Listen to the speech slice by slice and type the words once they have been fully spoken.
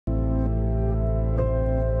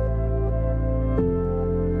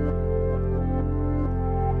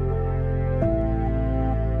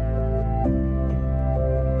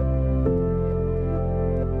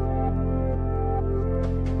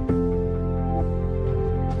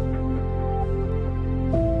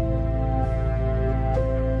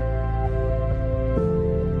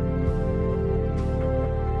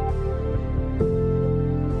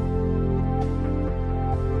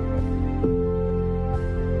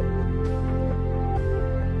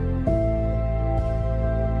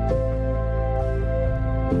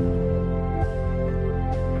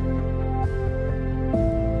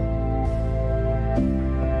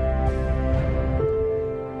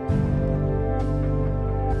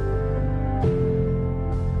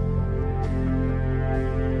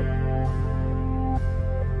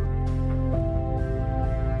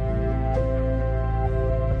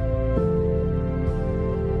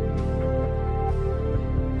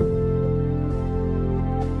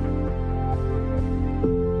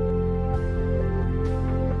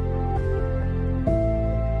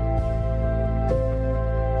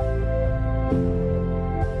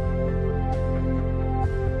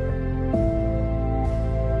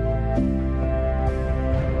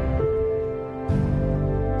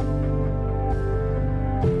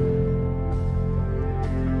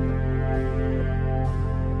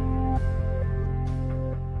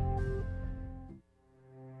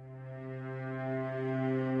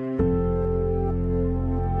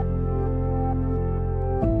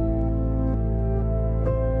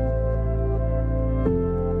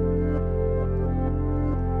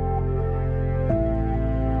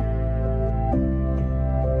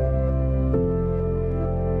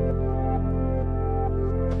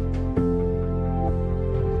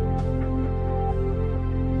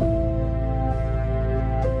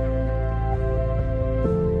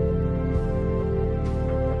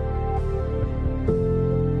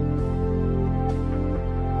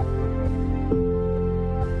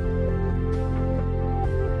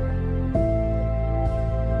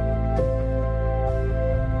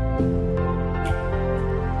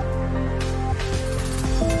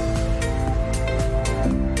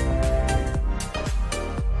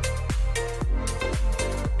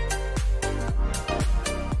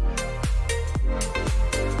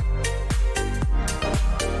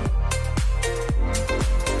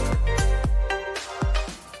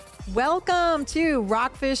Welcome to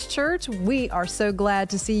RockFish Church. We are so glad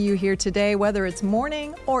to see you here today, whether it's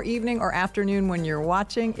morning or evening or afternoon when you're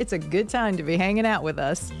watching. It's a good time to be hanging out with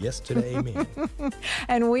us. Yes, today, amen.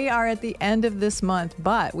 And we are at the end of this month,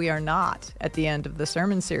 but we are not at the end of the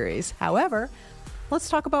sermon series. However, let's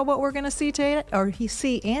talk about what we're going to see today, or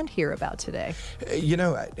see and hear about today. You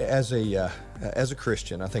know, as a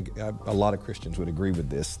Christian, I think a lot of Christians would agree with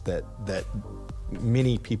this, that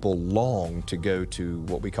many people long to go to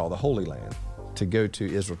what we call the Holy Land, to go to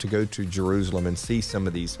Israel, to go to Jerusalem and see some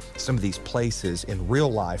of these places in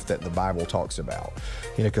real life that the Bible talks about.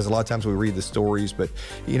 You know, because a lot of times we read the stories, but,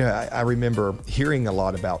 you know, I remember hearing a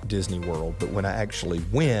lot about Disney World, but when I actually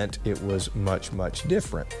went, it was much, much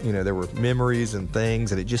different. You know, there were memories and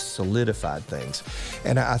things, and it just solidified things.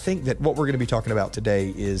 And I think that what we're going to be talking about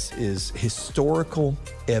today is historical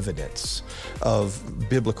evidence of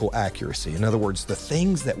biblical accuracy. In other words, the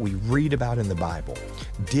things that we read about in the Bible,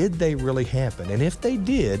 did they really happen? And if they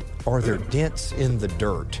did, are there dents in the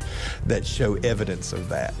dirt that show evidence of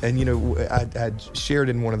that? And, you know, I shared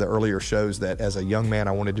in one of the earlier shows that as a young man,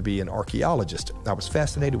 I wanted to be an archaeologist. I was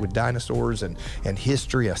fascinated with dinosaurs and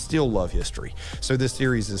history. I still love history. So this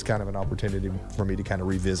series is kind of an opportunity for me to kind of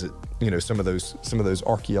revisit, you know, some of those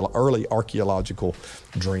early archaeological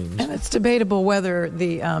dreams. And it's debatable whether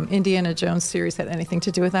the Indiana Jones series had anything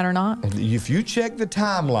to do with that or not. If you check the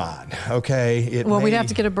timeline, okay, we'd have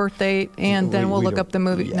to get a birth date, and then we'll look up the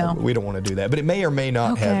movie. Yeah, we don't want to do that, but it may or may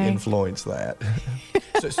not have influenced that.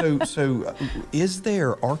 So is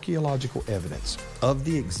there archaeological evidence of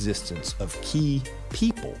the existence of key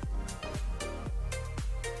people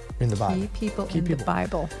in the Bible? Key people in the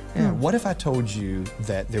Bible. Yeah. What if I told you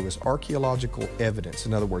that there was archaeological evidence?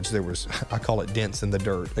 In other words, there was, I call it dents in the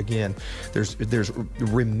dirt. Again, there's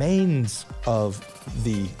remains of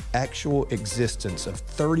the actual existence of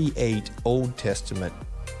 38 Old Testament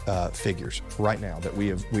figures right now that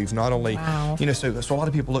we've not only, you know, so a lot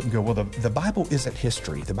of people look and go, well, the Bible isn't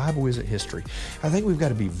history. The Bible isn't history. I think we've got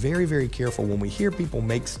to be very, very careful when we hear people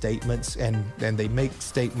make statements and they make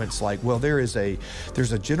statements like, well, there's a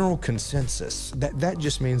general consensus. That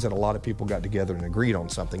just means that a lot of people got together and agreed on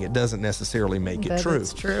something. It doesn't necessarily make it true.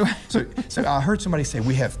 That's true. So I heard somebody say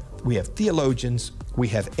we have theologians, we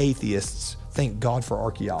have atheists. Thank God for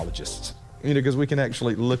archaeologists. You know, because we can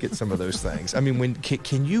actually look at some of those things. I mean,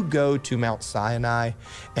 can you go to Mount Sinai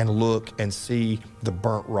and look and see the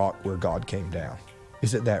burnt rock where God came down?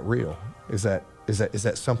 Is it that real? Is that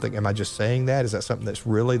something? Am I just saying that? Is that something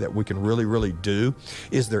that we can really, really do?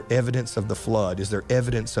 Is there evidence of the flood? Is there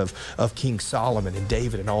evidence of King Solomon and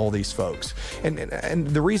David and all these folks? And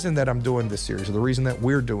the reason that I'm doing this series, or the reason that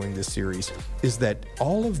we're doing this series, is that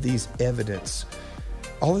all of these evidences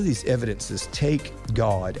take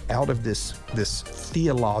God out of this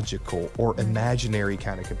theological or imaginary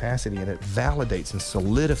kind of capacity, and it validates and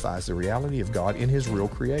solidifies the reality of God in His real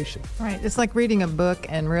creation. Right. It's like reading a book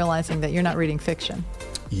and realizing that you're not reading fiction.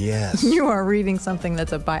 Yes. You are reading something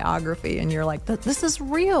that's a biography, and you're like, this is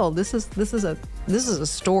real. This is a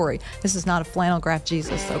story. This is not a flannel graph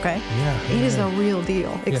Jesus, okay? Yeah. It is a real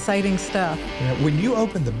deal. Exciting stuff. Yeah. When you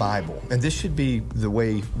open the Bible, and this should be the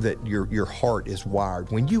way that your heart is wired,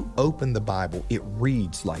 when you open the Bible, it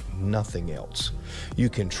reads like nothing else. You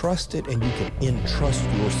can trust it, and you can entrust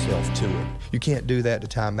yourself to it. You can't do that to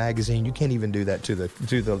Time Magazine. You can't even do that to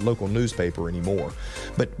the local newspaper anymore.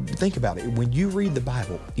 But think about it. When you read the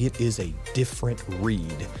Bible, it is a different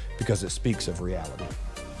read because it speaks of reality.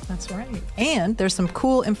 That's right. And there's some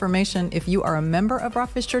cool information if you are a member of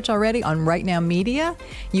RockFish Church already on Right Now Media.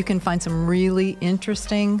 You can find some really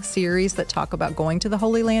interesting series that talk about going to the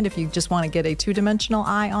Holy Land if you just want to get a two-dimensional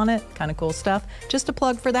eye on it. Kind of cool stuff. Just a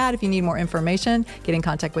plug for that. If you need more information, get in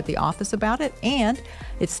contact with the office about it. And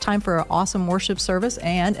it's time for an awesome worship service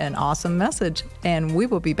and an awesome message. And we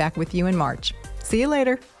will be back with you in March. See you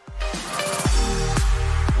later.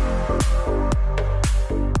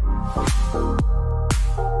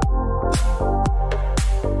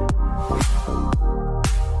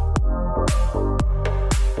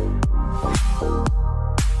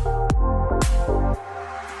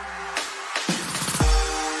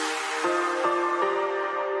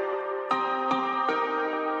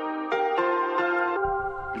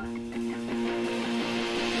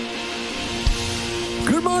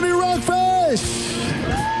 Good morning, RockFish!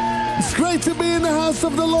 It's great to be in the house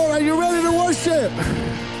of the Lord. Are you ready to worship?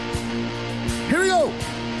 Here we go.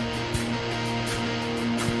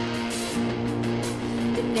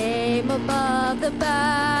 The name above the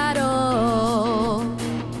battle,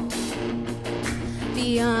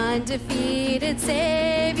 the undefeated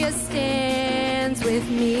Savior stands with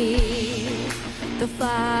me. The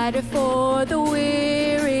fighter for the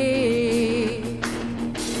weary,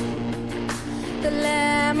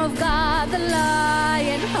 of God, the lion-hearted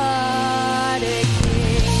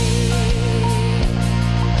King.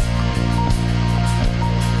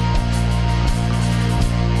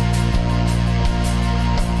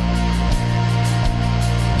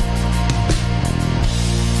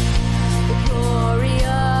 The glory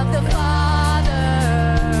of the Father,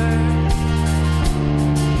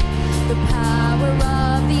 the power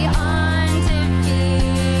of the undefeated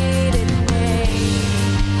name,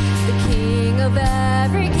 the King of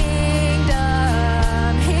every kingdom.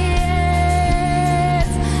 He is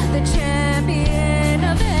the champion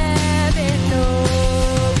of heaven,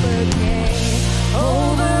 overcame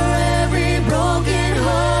over every broken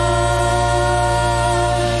heart.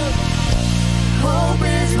 Hope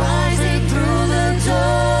is rising through the dark.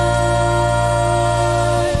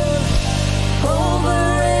 Over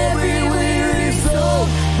every weary soul,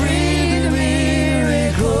 breathe a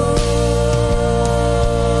miracle.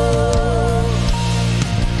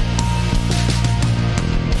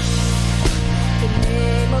 The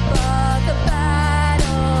name above the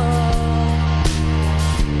battle,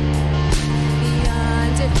 the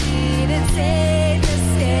undefeated Savior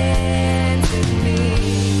stands with me.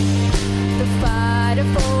 The fighter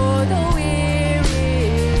for the weary.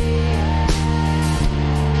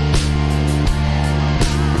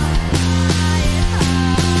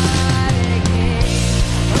 Lion-hearted King.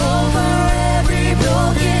 Over every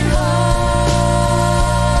broken heart,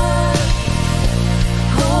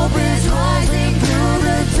 hope is rising through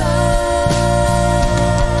the dark.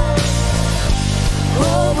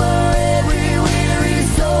 Over every weary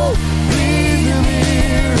soul, breathe the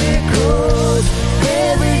miracles.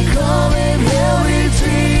 Every coming hell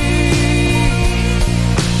retreat,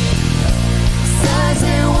 signs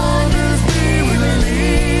and wonders be released.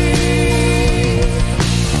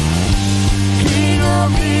 King of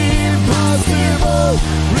the impossible,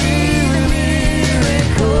 breathe the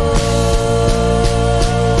miracles.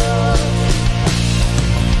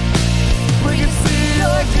 We can see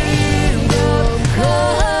your kingdom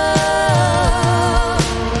come.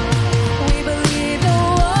 We believe the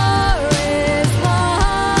war is won.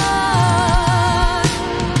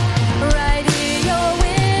 Right here, your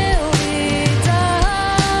will be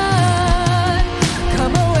done.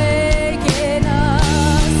 Come awaken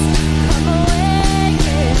us. Come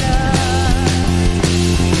awaken us.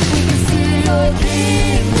 We can see your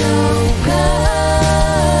kingdom come.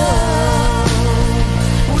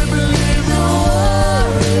 We believe the war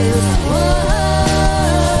is won.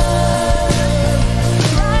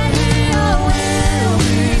 Right here, your will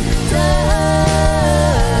be done.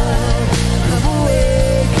 Come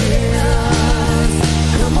awaken us.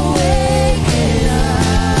 Come awaken us.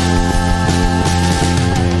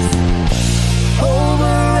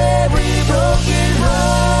 Over every broken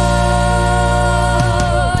heart,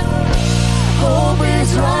 hope is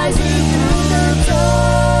rising through the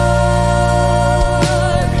dark.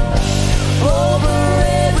 Over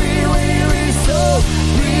every weary soul,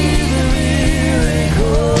 breathe a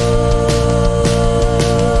miracle.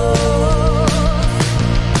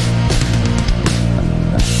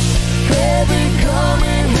 Every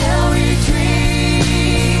coming hell retreat,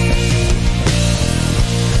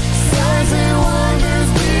 signs and wonders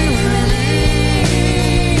be released.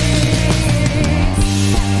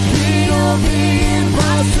 King of the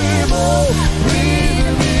impossible, breathe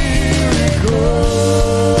a miracle.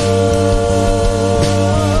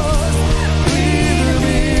 Breathe a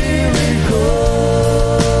miracle.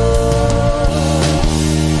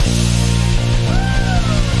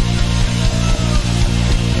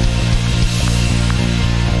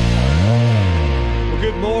 Well,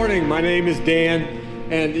 good morning. My name is Dan,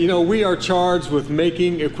 and we are charged with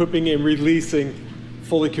making, equipping, and releasing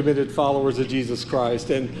fully committed followers of Jesus Christ.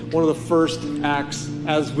 And one of the first acts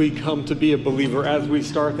as we come to be a believer, as we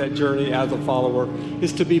start that journey as a follower,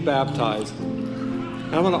 is to be baptized.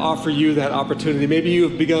 And I'm going to offer you that opportunity. Maybe you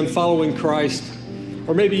have begun following Christ,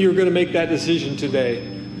 or maybe you're going to make that decision today.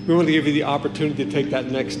 We want to give you the opportunity to take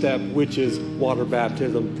that next step, which is water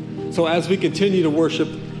baptism. So as we continue to worship,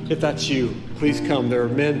 if that's you, please come. There are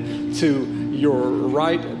men to your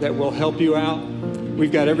right that will help you out.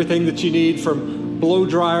 We've got everything that you need, from blow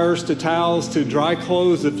dryers to towels to dry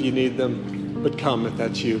clothes if you need them. But come if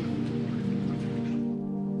that's you.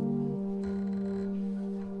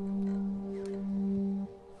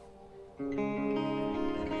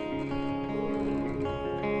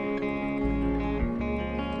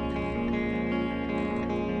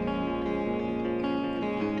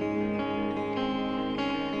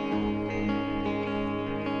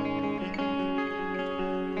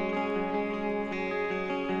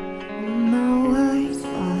 My words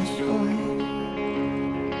fall short.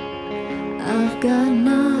 I've got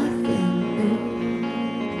nothing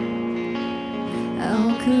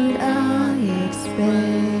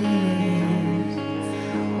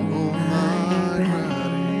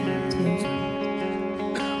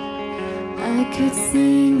could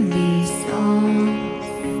sing these songs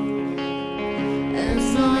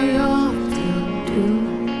as I often do,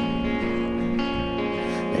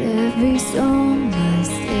 but every song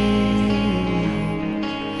must end,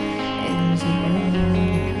 and you never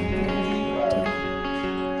do.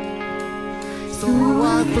 So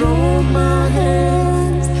I throw my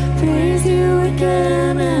hands, praise you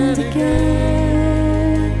again and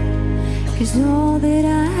again, 'cause all that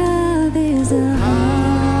I have is a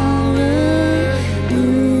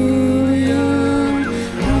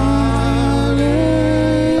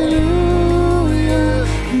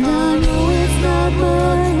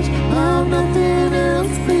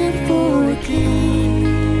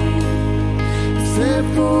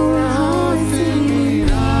for a heart singing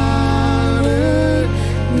hallelujah,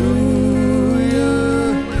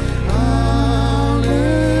 hallelujah.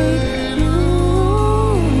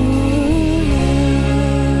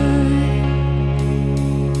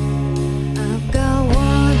 I've got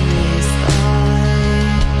one response,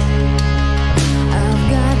 I've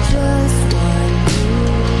got just one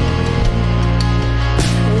move,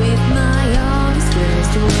 with my arms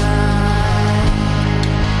stretched wide,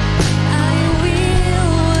 I will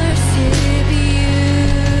worship you.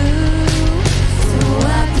 So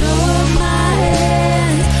I throw up my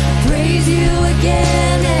hands, praise you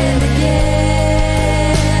again and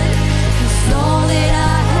again, 'cause all that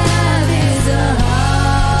I have is a hallelujah,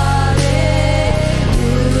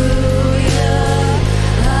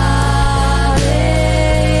 hallelujah.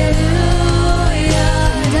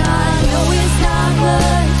 And I know it's not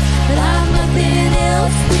much, but I've nothing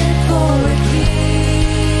else fit for a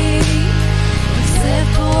king, except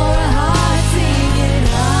for a heart singing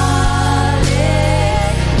hallelujah,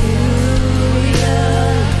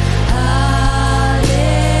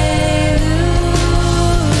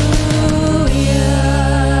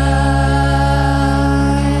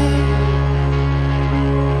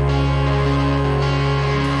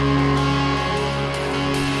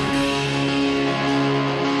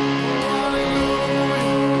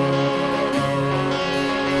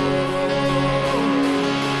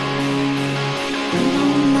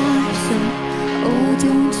 oh,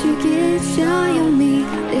 don't you get shy on me,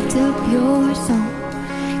 lift up your song,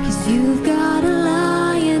 'cause you've got a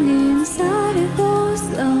lion inside of those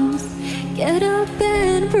lungs. Get up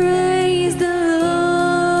and praise the Lord.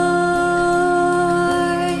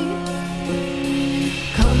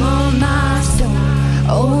 Come on, my soul,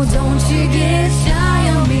 oh, don't you get shy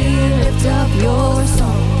on me, lift up your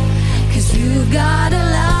song, 'cause you've got a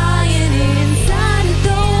lion inside of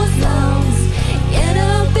those lungs. Get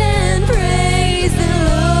up and praise the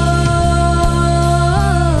Lord.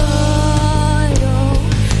 Oh,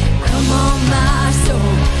 come on, my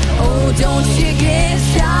soul, oh, don't you get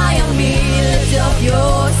shy on me, lift up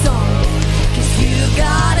your song,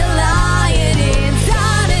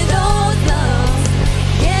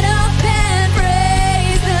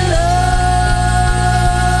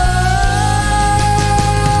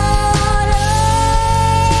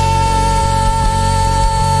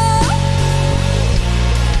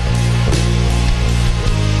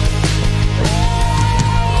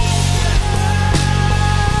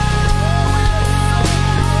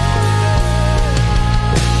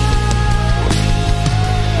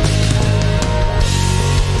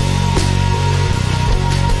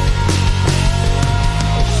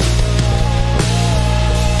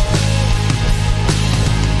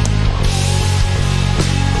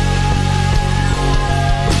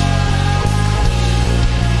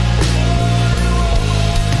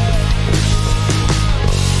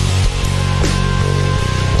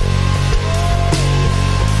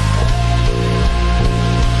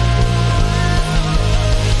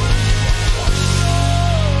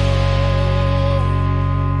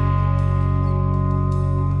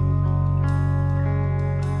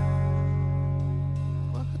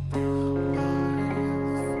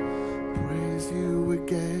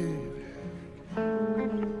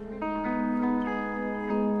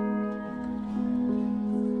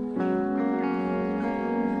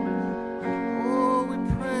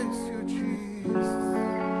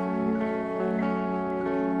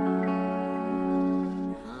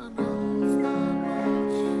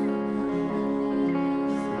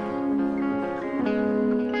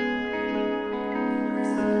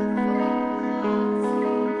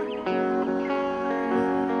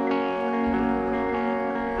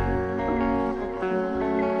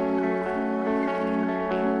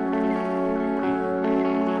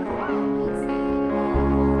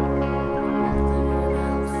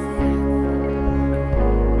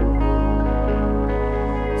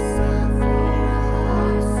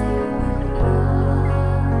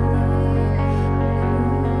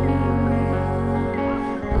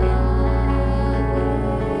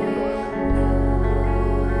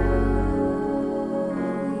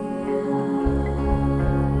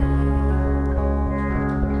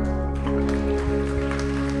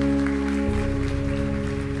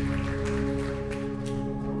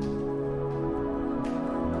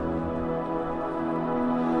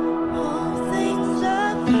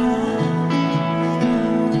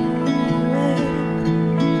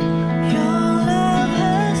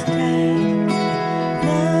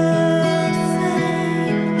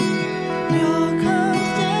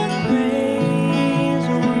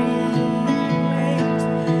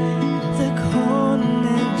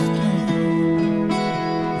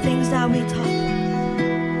 we talk.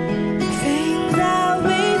 Things that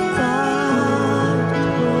we thought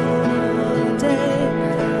were dead,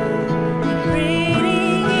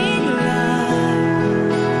 breathing in life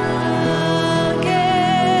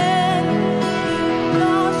again.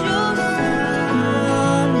 Cause your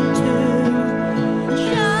sun to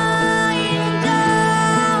shine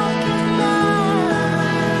down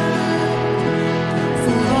tonight.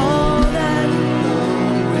 For all that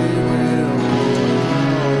we will.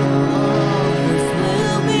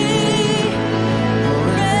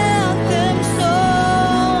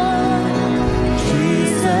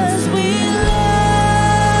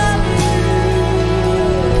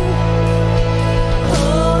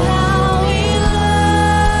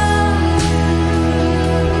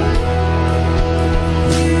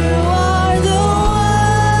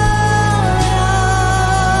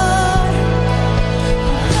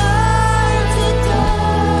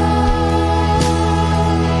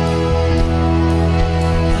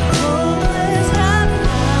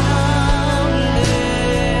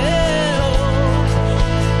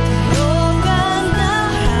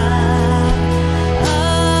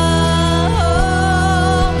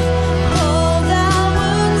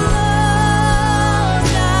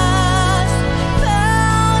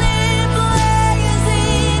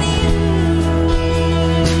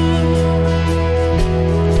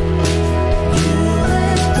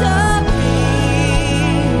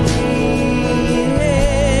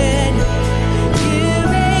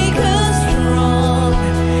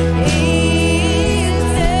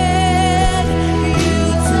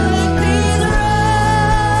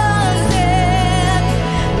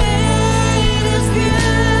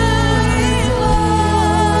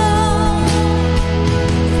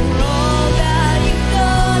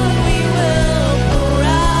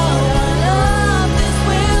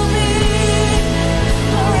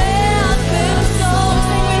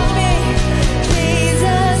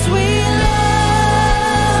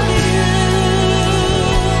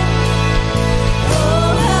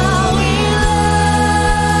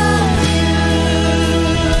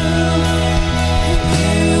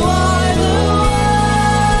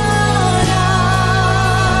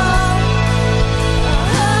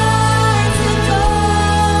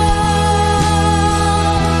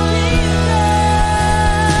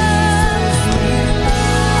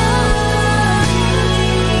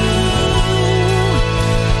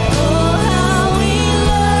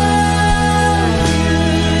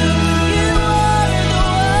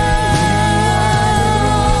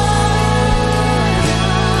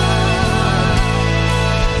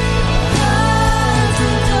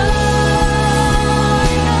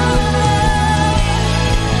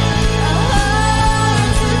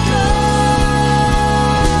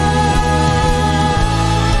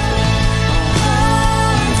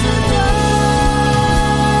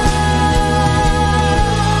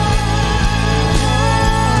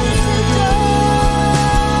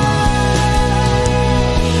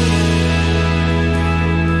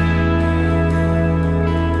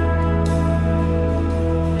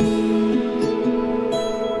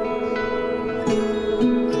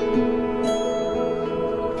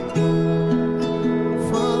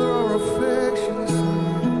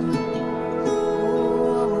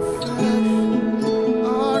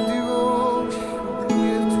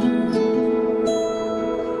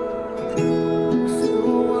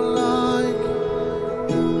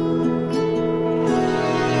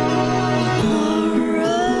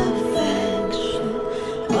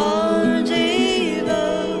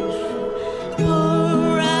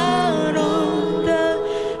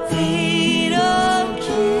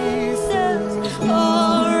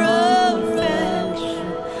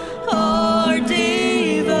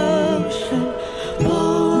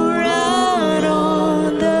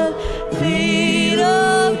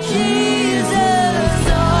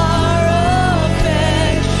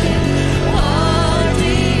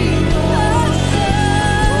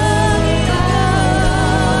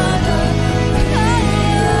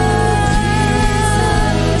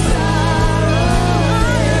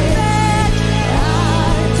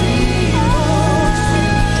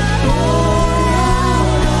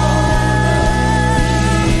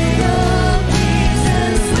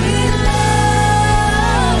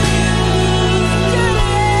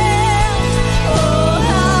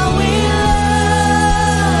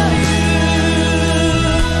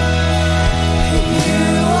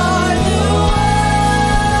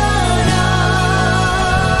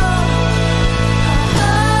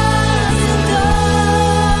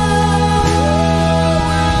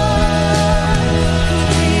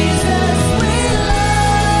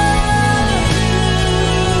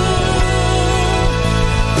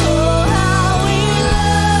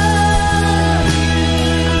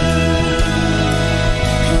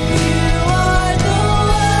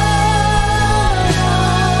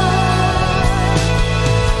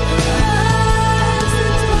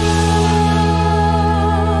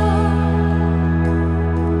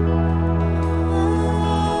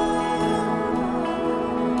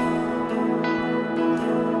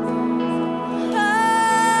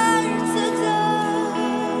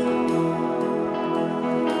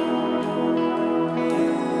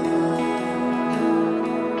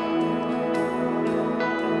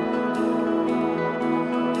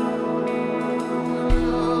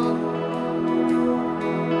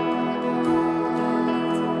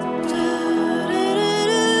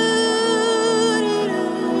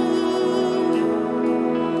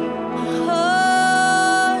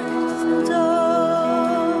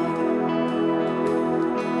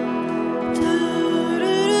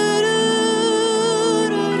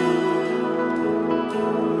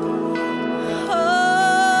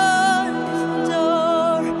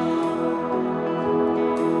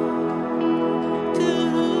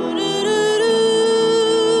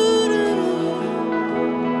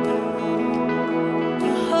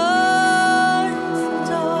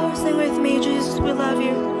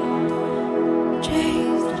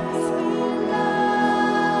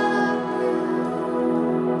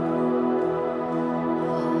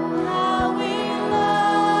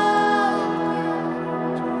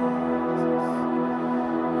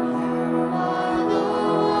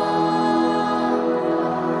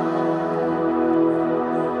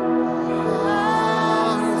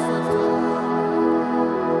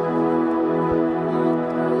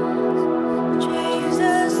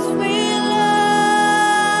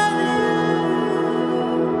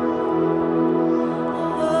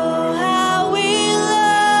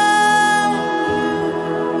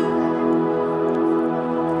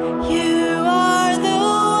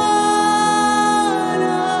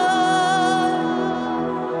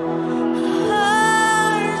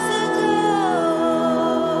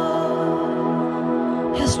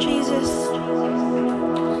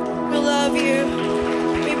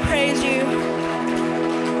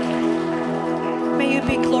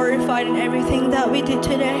 In everything that we did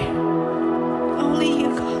today. Only you,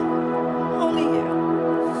 God. Only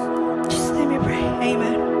you. Just let me pray.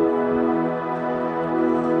 Amen.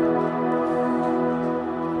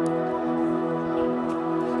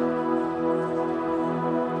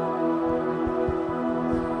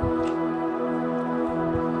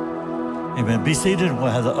 Amen. Be seated. We'll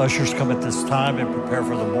have the ushers come at this time and prepare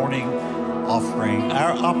for the morning offering.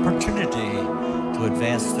 Our opportunity to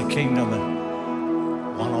advance the kingdom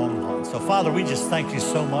one-on-one. So, Father, we just thank you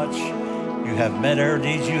so much. You have met our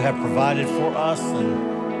needs. You have provided for us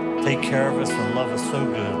and take care of us and love us so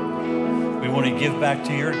good. We want to give back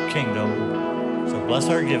to your kingdom. So bless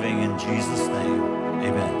our giving in Jesus' name.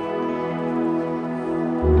 Amen.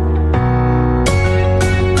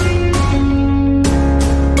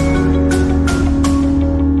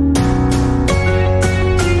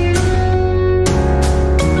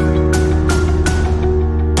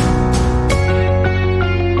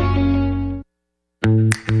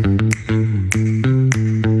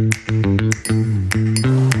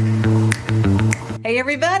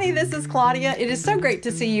 This is Claudia. It is so great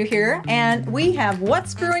to see you here, and we have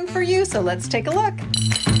What's Brewing for you, so let's take a look.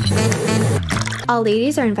 All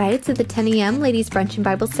ladies are invited to the 10 a.m. Ladies Brunch and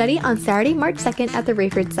Bible Study on Saturday, March 2nd at the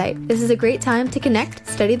Rayford site. This is a great time to connect,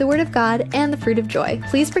 study the Word of God, and the fruit of joy.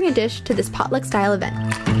 Please bring a dish to this potluck-style event.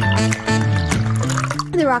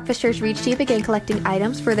 The RockFish Church Reach Team began collecting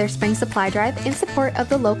items for their spring supply drive in support of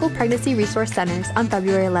the local pregnancy resource centers on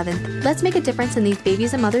February 11th. Let's make a difference in these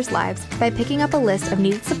babies and mothers' lives by picking up a list of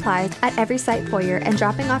needed supplies at every site foyer and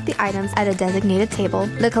dropping off the items at a designated table.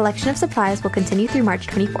 The collection of supplies will continue through March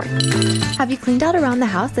 24th. Have you cleaned out around the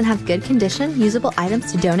house and have good condition, usable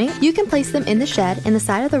items to donate? You can place them in the shed in the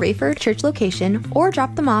side of the Rayford Church location or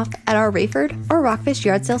drop them off at our Rayford or RockFish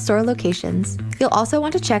Yard Sale store locations. You'll also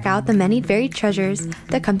want to check out the many varied treasures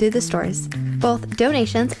that come through the stores. Both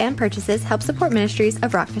donations and purchases help support ministries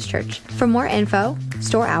of RockFish Church. For more info,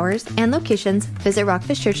 store hours, and locations, visit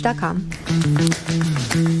rockfishchurch.com.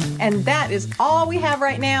 And that is all we have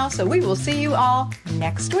right now, so we will see you all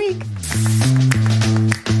next week.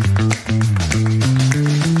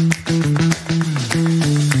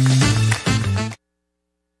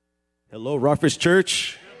 Hello, RockFish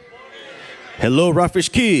Church. Hello,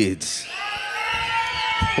 RockFish Kids.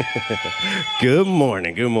 Good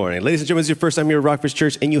morning. Good morning. Ladies and gentlemen, it's your first time here at RockFish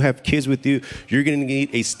Church and you have kids with you. You're going to need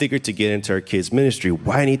a sticker to get into our kids' ministry.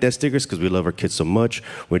 Why I need that sticker? Because we love our kids so much.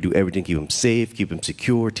 We're going to do everything to keep them safe, keep them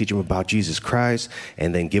secure, teach them about Jesus Christ,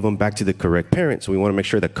 and then give them back to the correct parent. So we want to make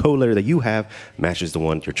sure the code letter that you have matches the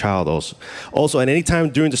one your child also. Also, at any time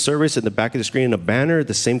during the service, in the back of the screen in a banner,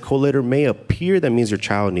 the same code letter may appear. That means your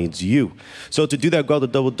child needs you. So to do that, go out the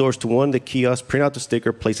double doors to one, the kiosk, print out the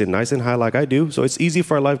sticker, place it nice and high like I do. So it's easy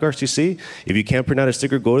for our lifeguards to see. If you can't print out a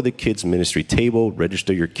sticker, go to the kids ministry table,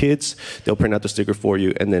 register your kids. They'll print out the sticker for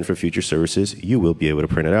you, and then for future services, you will be able to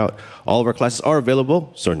print it out. All of our classes are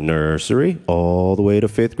available, so nursery all the way to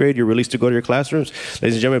 5th grade. You're released to go to your classrooms.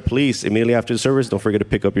 Ladies and gentlemen, please, immediately after the service, don't forget to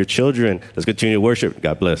pick up your children. Let's continue to worship.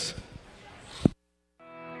 God bless.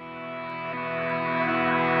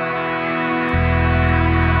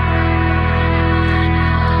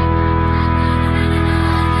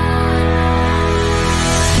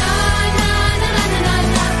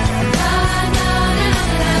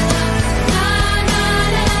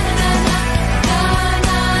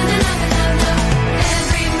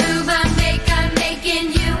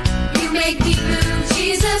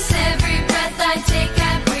 Jesus, every breath I take,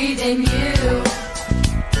 I breathe in you.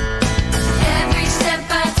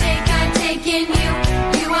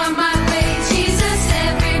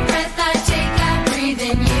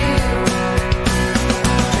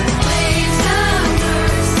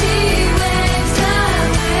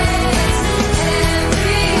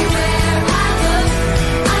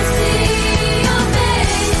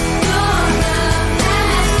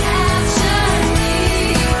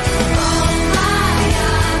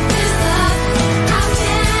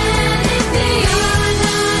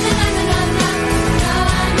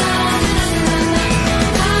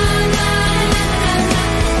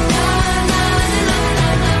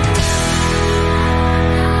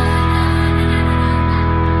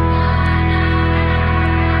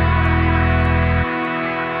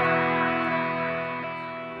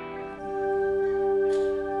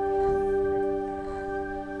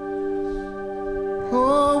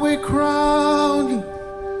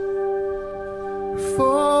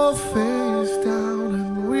 fall face down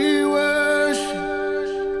and we worship.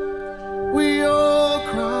 We all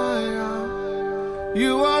cry out,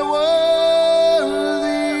 you are worthy,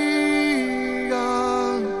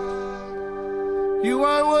 God. You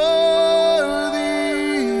are worthy,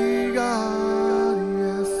 God,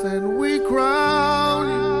 yes, and we crown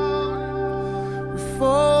you. We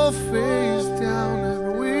fall face down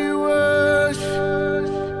and we worship.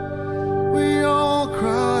 We all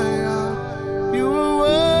cry out, you are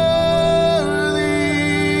worthy,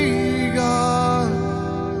 God.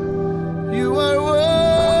 You are worthy,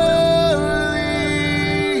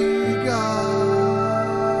 God.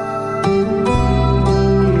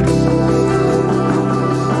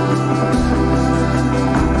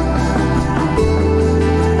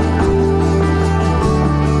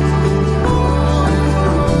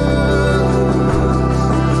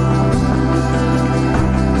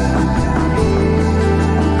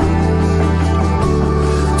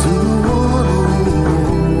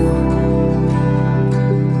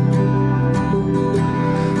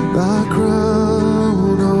 The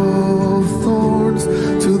crown of thorns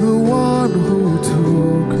to the one who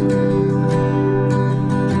took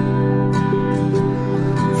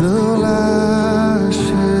the lash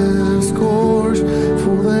and scourge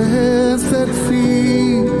for the hands and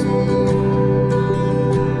feet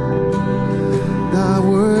that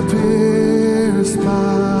were pierced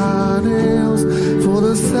by nails for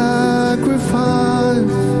the sacrifice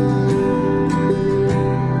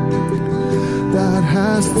that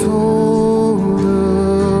has torn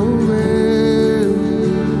the veil.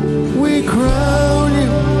 We crown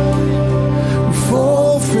you, we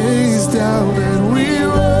fall face down and we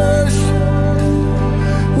worship.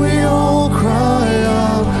 We all cry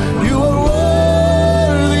out, you are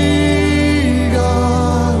worthy,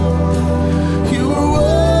 God. You are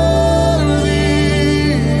worthy,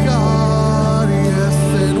 God, yes,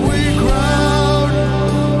 and we crown you.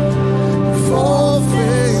 We fall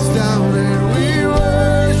face down and we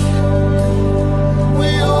worship. We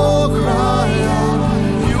all cry out,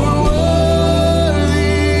 you are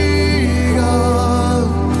worthy, God.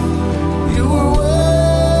 You are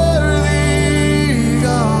worthy,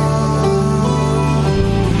 God.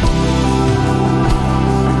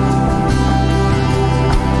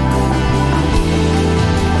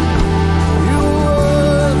 You are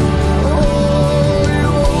worthy, oh,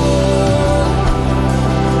 you are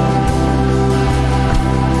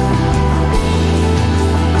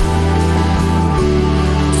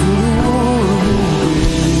to the one who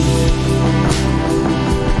gave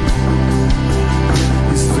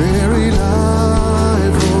his very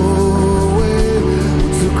life away, who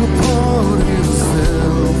took upon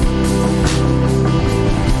himself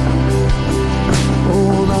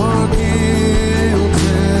all our guilt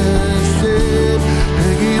and shame,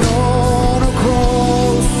 hanging on a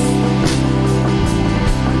cross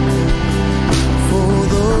for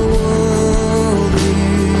the world he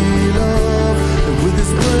loved, and with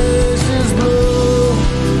his precious blood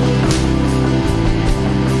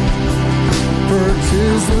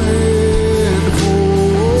purchased land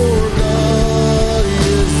for God,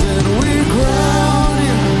 yes, and we crown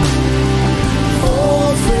you,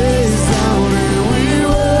 all face down and we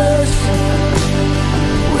worship.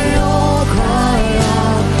 We all cry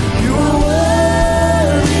out, you are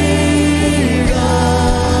worthy,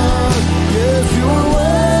 God. Yes, you are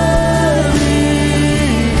worthy,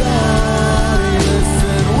 God, yes,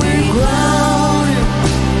 and we crown you.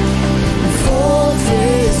 We fall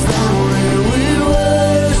face down and we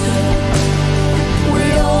worship. We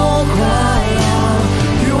all cry out,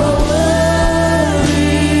 you are worthy,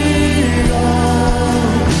 God.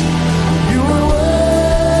 You are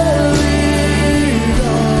worthy,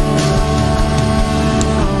 God.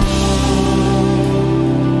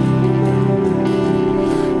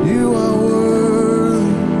 You are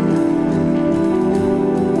worthy.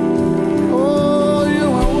 Oh, you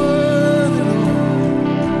are worthy,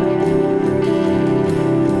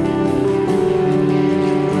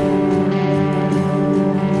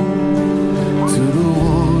 to the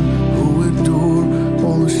one who endured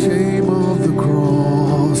all the shame of the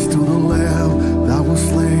cross, to the Lamb that was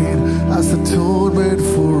slain as atonement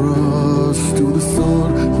for us, to the Son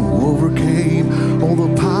who overcame all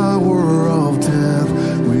the power of death.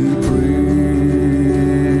 We praise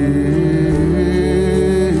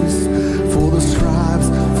for the stripes,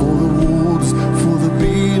 for the wounds, for the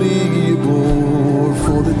beating he bore,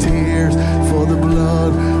 for the tears, for the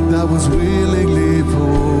blood that was willingly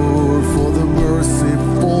poured, for the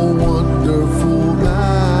merciful, wonderful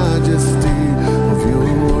majesty of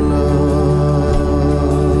your love.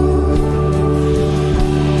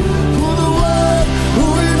 For the one who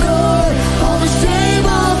endured all the shame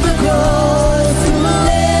of the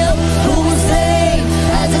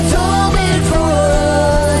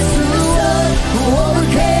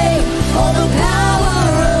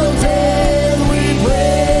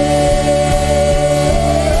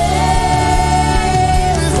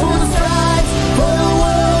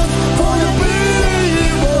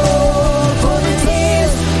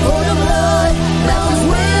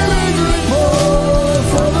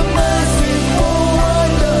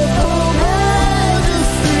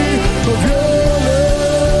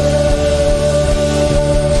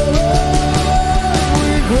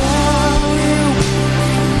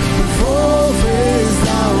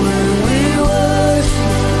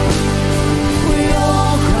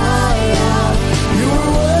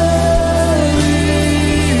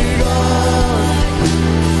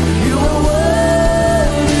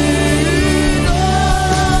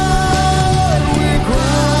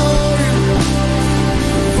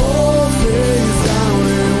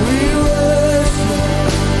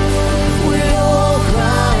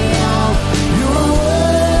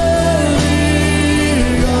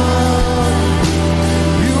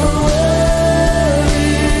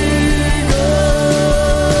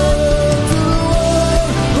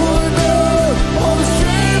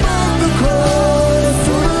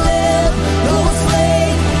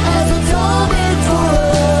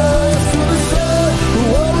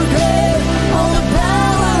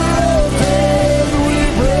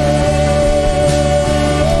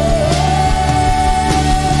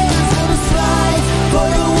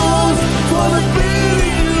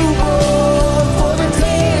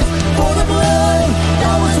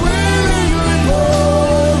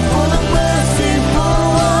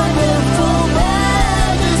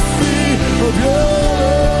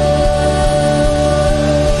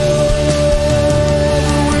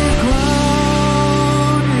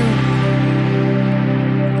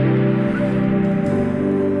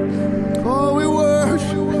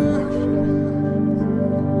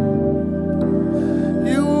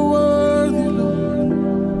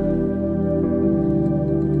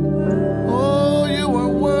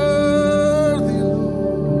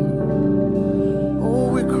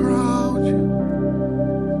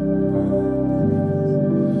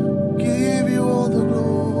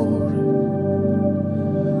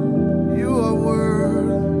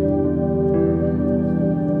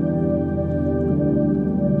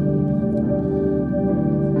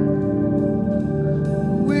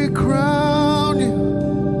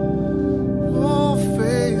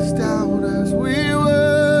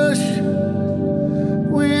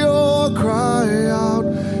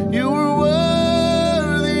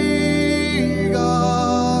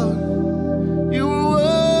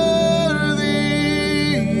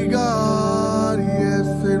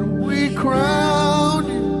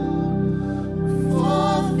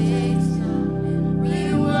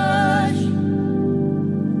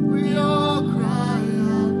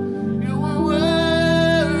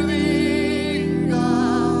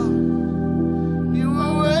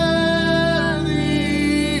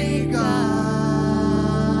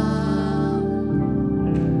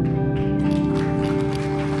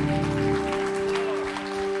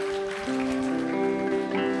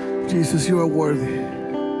Jesus, you are worthy.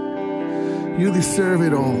 You deserve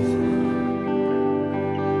it all. We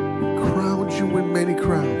crowned you with many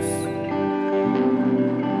crowns.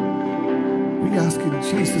 We ask in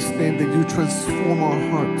Jesus' name that you transform our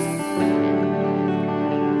hearts.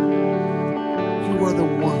 You are the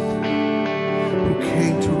one who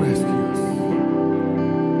came to rescue us.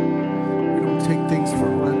 We don't take things for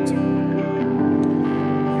granted.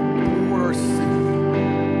 You bore our sin.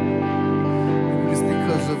 And it is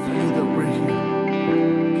because of you that we're here,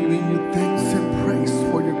 giving you thanks and praise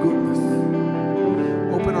for your goodness.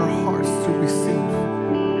 Open our hearts to receive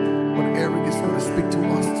what Eric is going to speak to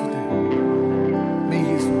us today. May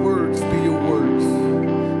his words be your words.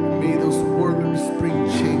 May those words bring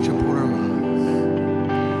change upon our lives.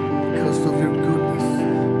 Because of your goodness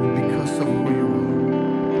and because of who you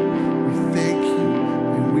are. We thank you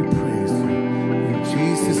and we praise you. In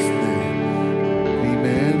Jesus' name,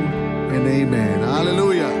 amen and amen.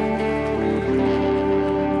 Hallelujah.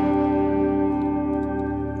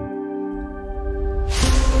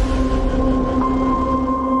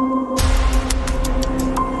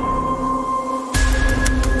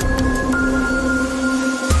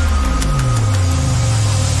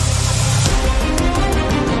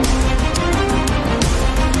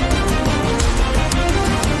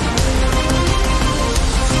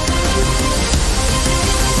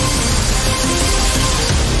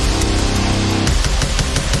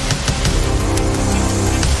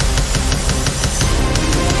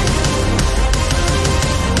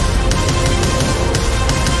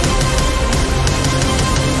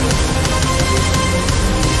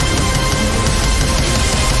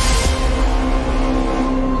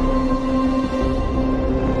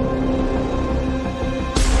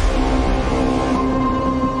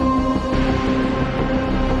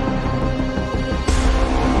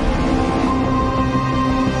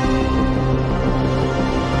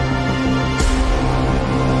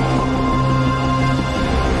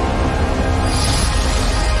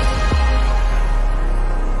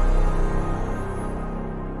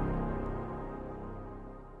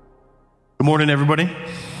 Good morning, everybody.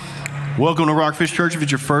 Welcome to RockFish Church. If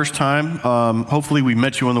it's your first time, hopefully we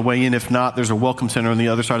met you on the way in. If not, there's a welcome center on the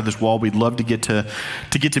other side of this wall. We'd love to get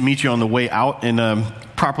to meet you on the way out and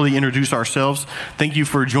properly introduce ourselves. Thank you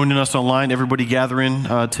for joining us online, everybody gathering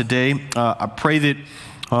today. I pray that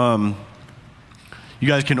you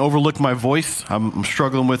guys can overlook my voice. I'm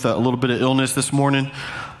struggling with a little bit of illness this morning,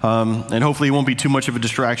 and hopefully it won't be too much of a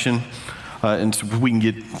distraction. And so we can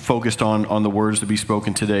get focused on the words to be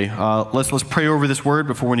spoken today. Let's pray over this word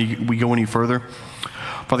before we go any further.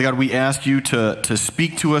 Father God, we ask you to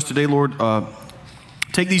speak to us today, Lord.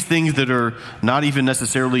 Take these things that are not even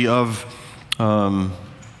necessarily of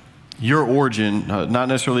your origin, not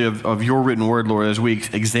necessarily of your written word, Lord, as we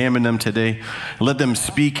examine them today. Let them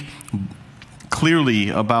speak clearly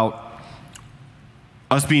about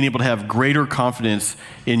us being able to have greater confidence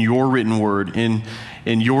in your written word, in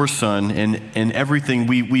your Son, and everything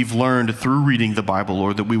we've learned through reading the Bible,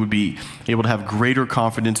 Lord, that we would be able to have greater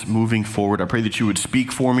confidence moving forward. I pray that you would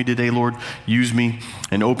speak for me today, Lord. Use me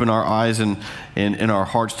and open our eyes and our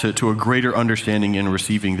hearts to a greater understanding in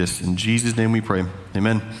receiving this. In Jesus' name we pray.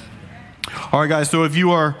 Amen. All right, guys, so if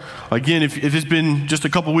you are, again, if it's been just a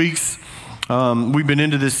couple weeks, we've been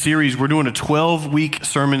into this series. We're doing a 12-week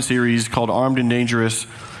sermon series called Armed and Dangerous.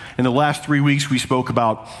 In the last 3 weeks, we spoke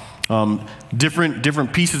about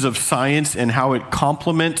different pieces of science and how it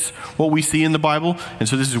complements what we see in the Bible. And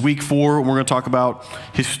so this is week 4. And we're going to talk about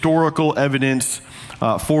historical evidence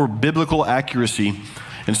for biblical accuracy.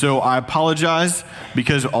 And so I apologize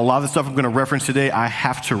because a lot of the stuff I'm going to reference today, I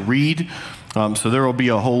have to read. So there will be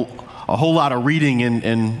a whole lot of reading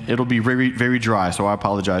and it'll be very, very dry. So I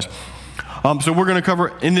apologize. So we're going to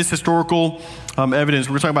cover in this historical evidence,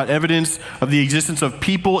 we're talking about evidence of the existence of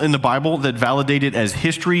people in the Bible that validate it as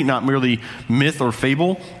history, not merely myth or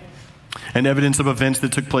fable, and evidence of events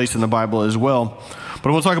that took place in the Bible as well. But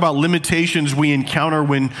I want to talk about limitations we encounter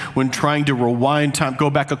when trying to rewind time, go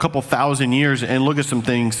back a couple thousand years and look at some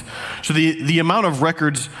things. So the amount of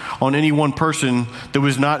records on any one person that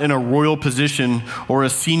was not in a royal position or a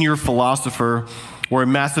senior philosopher or a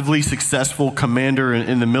massively successful commander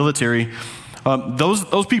in the military,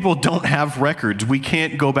 those people don't have records. We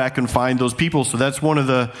can't go back and find those people. So that's one of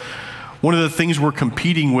the things we're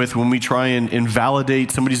competing with when we try and invalidate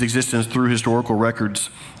somebody's existence through historical records.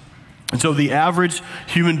 And so the average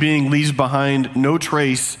human being leaves behind no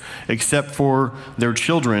trace except for their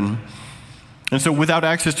children. And so without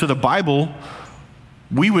access to the Bible,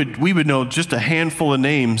 we would know just a handful of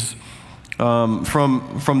names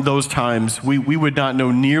from those times. We would not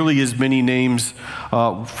know nearly as many names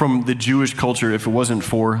from the Jewish culture if it wasn't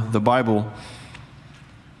for the Bible.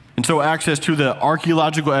 And so access to the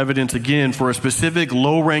archaeological evidence, again, for a specific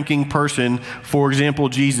low-ranking person, for example,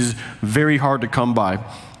 Jesus, very hard to come by.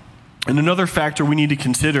 And another factor we need to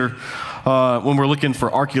consider when we're looking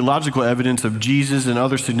for archaeological evidence of Jesus and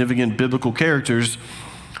other significant biblical characters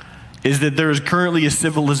is that there is currently a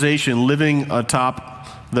civilization living atop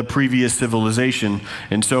the previous civilization.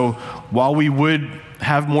 And so while we would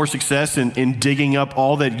have more success in digging up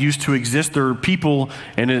all that used to exist, there are people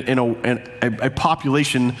and a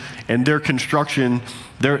population and their construction,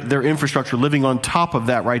 their infrastructure living on top of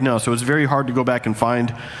that right now. So it's very hard to go back and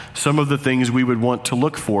find some of the things we would want to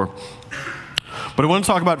look for. But I want to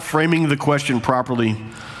talk about framing the question properly.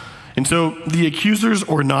 And so the accusers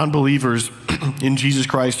or non-believers in Jesus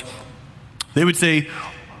Christ, they would say,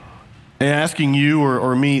 and asking you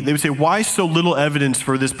or me, they would say, why so little evidence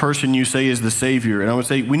for this person you say is the Savior? And I would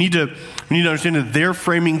say, we need to understand that they're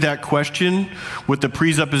framing that question with the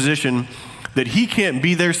presupposition that he can't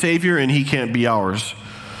be their Savior and he can't be ours.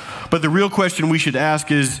 But the real question we should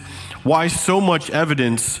ask is, why so much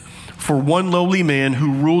evidence for one lowly man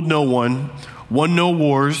who ruled no one, won no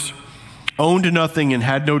wars, owned nothing, and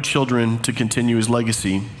had no children to continue his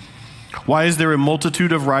legacy? Why is there a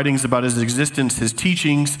multitude of writings about his existence, his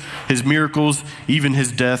teachings, his miracles, even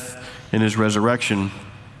his death and his resurrection?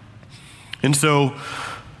 And so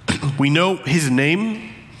we know his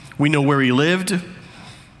name, we know where he lived,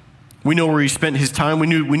 we know where he spent his time, we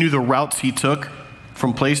knew the routes he took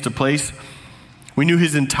from place to place. We knew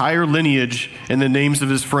his entire lineage and the names of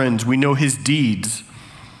his friends. We know his deeds.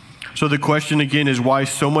 So the question again is, why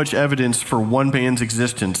so much evidence for one man's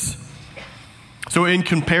existence? So in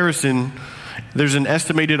comparison, there's an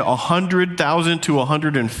estimated 100,000 to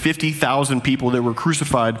 150,000 people that were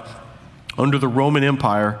crucified under the Roman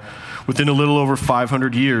Empire within a little over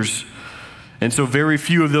 500 years. And so very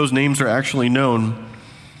few of those names are actually known.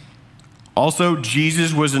 Also,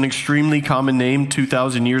 Jesus was an extremely common name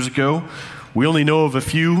 2,000 years ago. We only know of a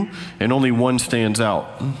few, and only one stands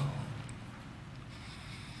out.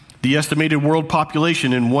 The estimated world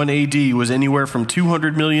population in 1 AD was anywhere from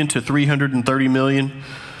 200 million to 330 million.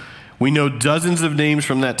 We know dozens of names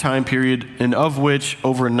from that time period, and of which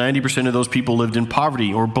over 90% of those people lived in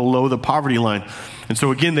poverty or below the poverty line. And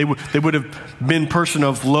so again, they would have been person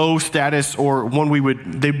of low status, or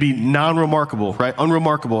they'd be non-remarkable, right?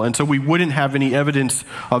 Unremarkable. And so we wouldn't have any evidence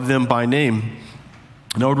of them by name.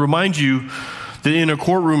 And I would remind you that in a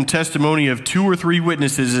courtroom, testimony of 2 or 3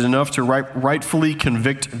 witnesses is enough to rightfully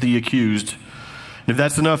convict the accused. And if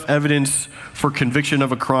that's enough evidence for conviction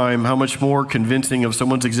of a crime, how much more convincing of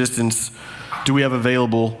someone's existence do we have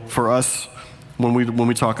available for us when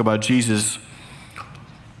we talk about Jesus?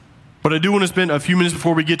 But I do want to spend a few minutes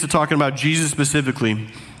before we get to talking about Jesus specifically.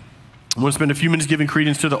 I want to spend a few minutes giving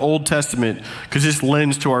credence to the Old Testament, because this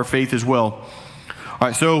lends to our faith as well. All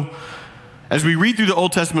right, so as we read through the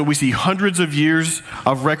Old Testament, we see hundreds of years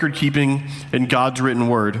of record keeping in God's written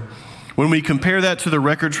word. When we compare that to the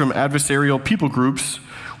records from adversarial people groups,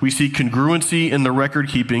 we see congruency in the record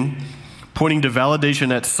keeping, pointing to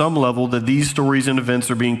validation at some level that these stories and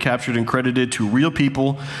events are being captured and credited to real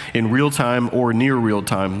people in real time or near real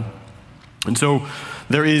time. And so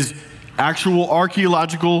there is actual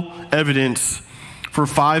archaeological evidence for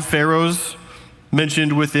 5 pharaohs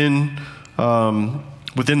mentioned within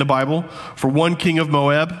the Bible, for 1 king of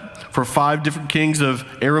Moab, for 5 different kings of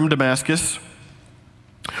Aram, Damascus.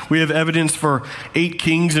 We have evidence for 8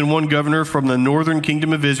 kings and 1 governor from the northern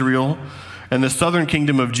kingdom of Israel, and the southern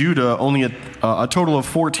kingdom of Judah, only a total of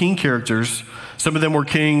 14 characters. Some of them were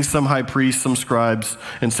kings, some high priests, some scribes,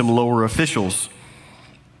 and some lower officials.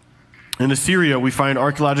 In Assyria, we find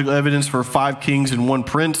archaeological evidence for 5 kings and 1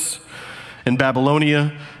 prince. In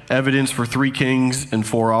Babylonia, evidence for 3 kings and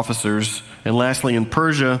 4 officers. And lastly, in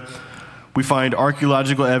Persia, we find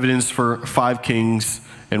archaeological evidence for 5 kings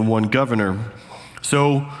and 1 governor.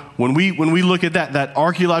 So when we look at that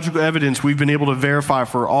archaeological evidence we've been able to verify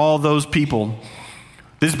for all those people,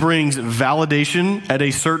 this brings validation at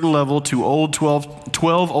a certain level to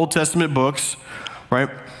 12 Old Testament books, right?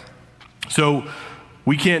 So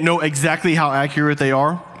we can't know exactly how accurate they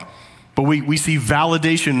are, but we see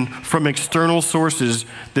validation from external sources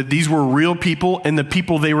that these were real people, and the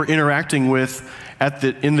people they were interacting with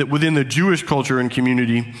within the Jewish culture and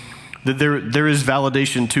community, that there is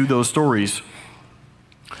validation to those stories.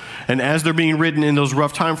 And as they're being written in those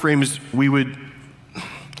rough time frames,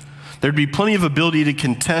 there'd be plenty of ability to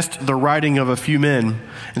contest the writing of a few men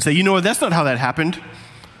and say, you know what, that's not how that happened.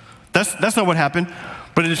 That's not what happened.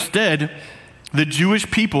 But instead, the Jewish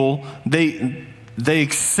people, they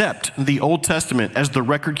accept the Old Testament as the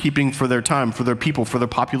record keeping for their time, for their people, for their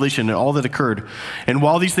population, and all that occurred. And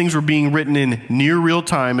while these things were being written in near real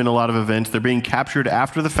time in a lot of events, they're being captured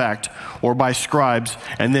after the fact or by scribes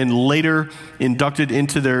and then later inducted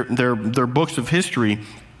into their books of history.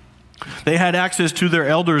 They had access to their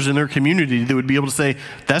elders in their community that would be able to say,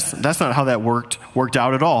 that's not how that worked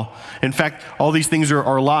out at all. In fact, all these things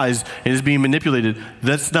are lies and is being manipulated.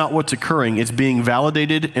 That's not what's occurring. It's being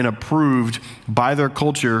validated and approved by their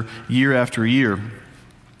culture year after year.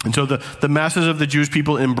 And so the masses of the Jewish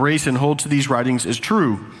people embrace and hold to these writings as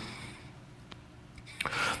true.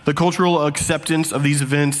 The cultural acceptance of these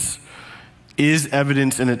events is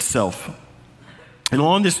evidence in itself. And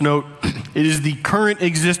on this note, it is the current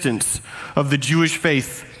existence of the Jewish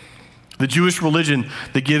faith, the Jewish religion,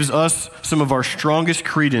 that gives us some of our strongest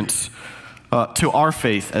credence to our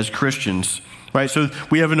faith as Christians, right? So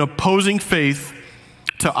we have an opposing faith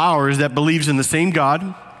to ours that believes in the same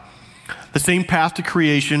God, the same path to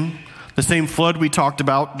creation, the same flood we talked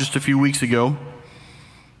about just a few weeks ago,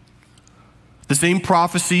 the same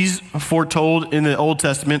prophecies foretold in the Old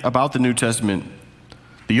Testament about the New Testament.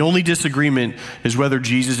 The only disagreement is whether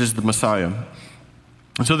Jesus is the Messiah.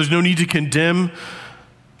 And so there's no need to condemn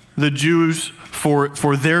the Jews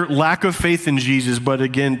for their lack of faith in Jesus, but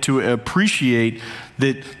again, to appreciate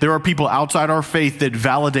that there are people outside our faith that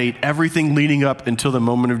validate everything leading up until the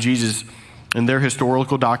moment of Jesus and their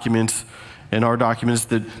historical documents and our documents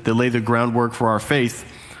that lay the groundwork for our faith.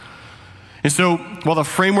 And so while the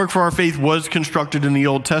framework for our faith was constructed in the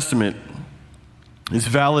Old Testament, it's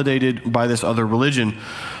validated by this other religion.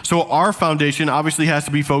 So our foundation obviously has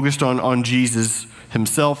to be focused on Jesus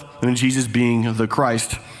himself and Jesus being the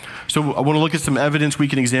Christ. So I want to look at some evidence we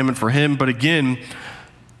can examine for him. But again,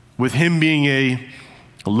 with him being a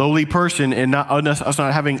lowly person and us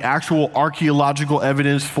not having actual archaeological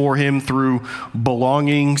evidence for him through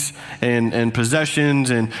belongings and possessions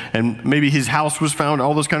and maybe his house was found,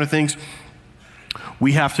 all those kind of things,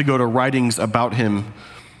 we have to go to writings about him.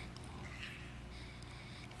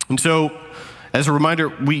 And so, as a reminder,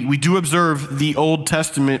 we do observe the Old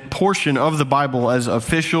Testament portion of the Bible as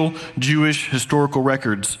official Jewish historical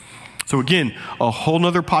records. So again, a whole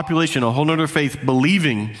nother population, a whole nother faith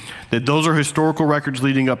believing that those are historical records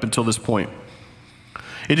leading up until this point.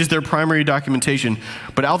 It is their primary documentation.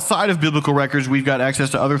 But outside of biblical records, we've got access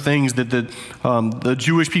to other things that the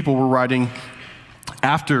Jewish people were writing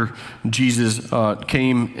after Jesus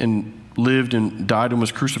came and lived and died and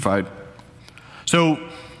was crucified. So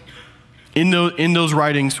in those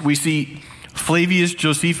writings, we see Flavius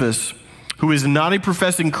Josephus, who is not a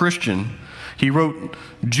professing Christian. He wrote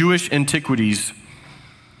Jewish antiquities.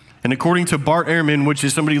 And according to Bart Ehrman, which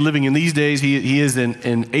is somebody living in these days, he is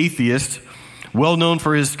an atheist, well known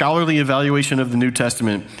for his scholarly evaluation of the New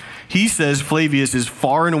Testament. He says Flavius is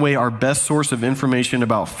far and away our best source of information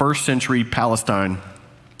about first century Palestine.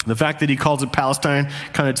 The fact that he calls it Palestine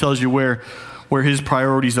kind of tells you where his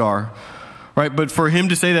priorities are, right? But for him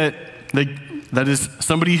to say that is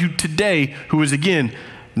somebody who is, again,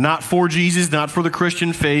 not for Jesus, not for the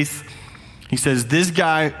Christian faith. He says this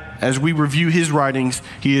guy, as we review his writings,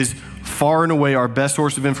 he is far and away our best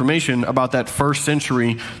source of information about that first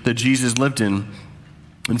century that Jesus lived in.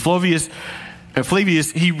 And Flavius,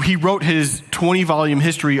 he wrote his 20-volume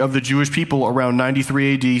history of the Jewish people around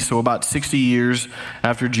 93 AD, so about 60 years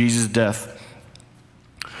after Jesus' death.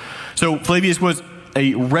 So Flavius was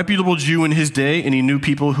a reputable Jew in his day, and he knew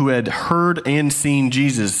people who had heard and seen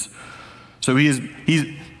Jesus. So he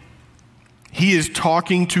is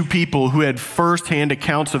talking to people who had firsthand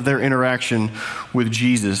accounts of their interaction with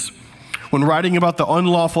Jesus. When writing about the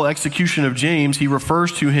unlawful execution of James, he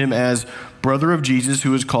refers to him as brother of Jesus,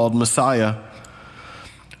 who is called Messiah.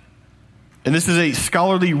 And this is a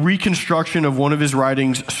scholarly reconstruction of one of his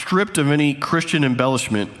writings, stripped of any Christian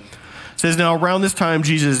embellishment. It says, now around this time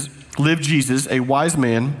lived Jesus, a wise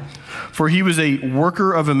man, for he was a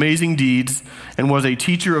worker of amazing deeds and was a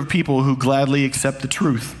teacher of people who gladly accept the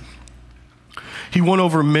truth. He won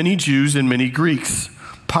over many Jews and many Greeks.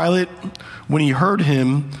 Pilate, when he heard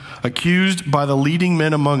him accused by the leading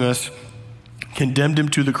men among us, condemned him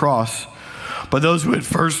to the cross. But those who had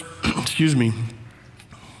first,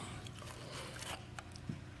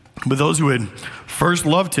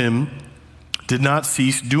 loved him did not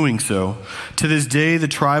cease doing so. To this day, the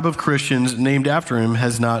tribe of Christians named after him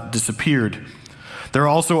has not disappeared. There are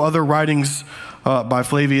also other writings by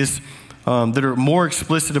Flavius that are more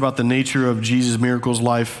explicit about the nature of Jesus' miracles,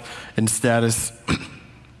 life, and status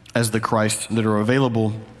as the Christ that are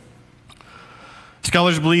available.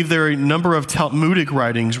 Scholars believe there are a number of Talmudic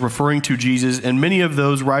writings referring to Jesus, and many of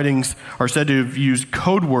those writings are said to have used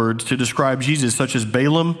code words to describe Jesus, such as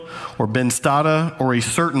Balaam or Ben Stada or a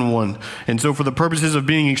certain one. And so for the purposes of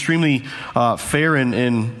being extremely fair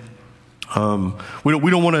and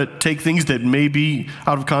we don't want to take things that may be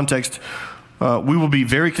out of context, we will be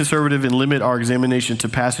very conservative and limit our examination to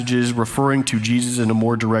passages referring to Jesus in a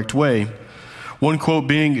more direct way. One quote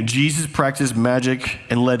being, Jesus practiced magic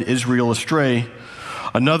and led Israel astray.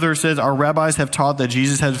 Another says, our rabbis have taught that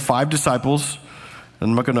Jesus had 5 disciples.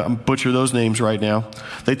 I'm not going to butcher those names right now.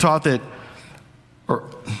 They taught that, or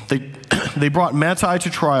they brought Mattai to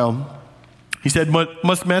trial. He said,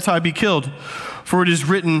 must Mattai be killed? For it is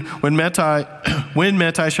written, when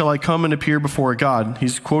Mattai shall I come and appear before God?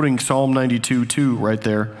 He's quoting Psalm 92:2 right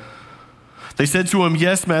there. They said to him,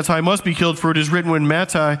 yes, Mattai must be killed, for it is written, when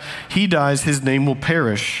Mattai, he dies, his name will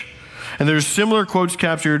perish. And there's similar quotes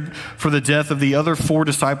captured for the death of the other 4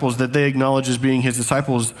 disciples that they acknowledge as being his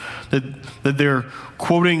disciples, that they're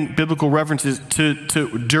quoting biblical references to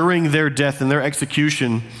during their death and their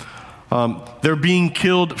execution. They're being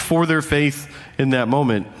killed for their faith in that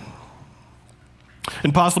moment.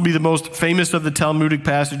 And possibly the most famous of the Talmudic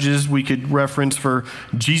passages we could reference for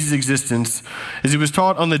Jesus' existence is it was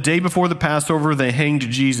taught on the day before the Passover they hanged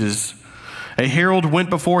Jesus. A herald went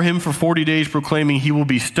before him for 40 days proclaiming he will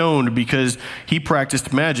be stoned because he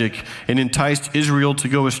practiced magic and enticed Israel to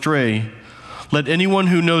go astray. Let anyone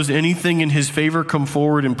who knows anything in his favor come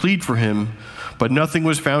forward and plead for him. But nothing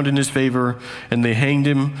was found in his favor, and they hanged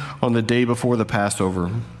him on the day before the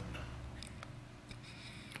Passover.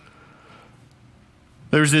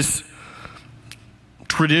 There's this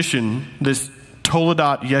tradition, this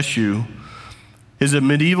Toledat Yeshu, is a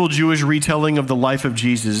medieval Jewish retelling of the life of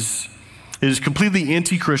Jesus. It is completely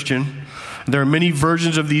anti-Christian. There are many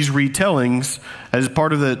versions of these retellings. As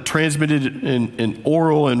part of the transmitted in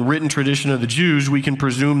oral and written tradition of the Jews, we can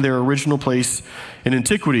presume their original place in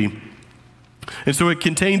antiquity. And so it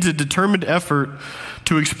contains a determined effort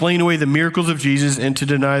to explain away the miracles of Jesus and to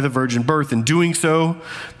deny the virgin birth. In doing so,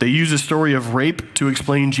 they use a story of rape to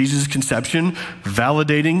explain Jesus' conception,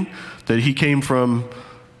 validating that he came from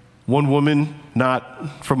one woman,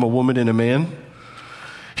 not from a woman and a man.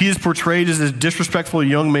 He is portrayed as a disrespectful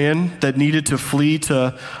young man that needed to flee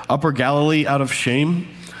to Upper Galilee out of shame.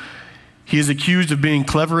 He is accused of being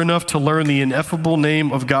clever enough to learn the ineffable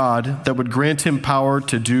name of God that would grant him power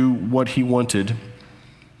to do what he wanted.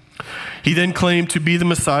 He then claimed to be the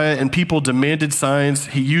Messiah, and people demanded signs.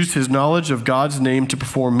 He used his knowledge of God's name to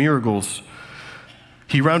perform miracles.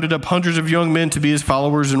 He rounded up hundreds of young men to be his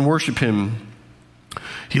followers and worship him.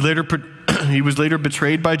 He was later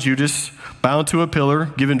betrayed by Judas, bound to a pillar,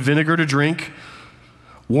 given vinegar to drink,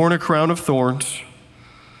 worn a crown of thorns.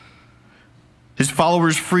 His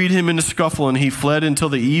followers freed him in a scuffle, and he fled until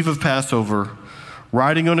the eve of Passover,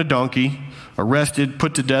 riding on a donkey, arrested,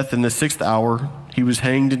 put to death in the 6th hour. He was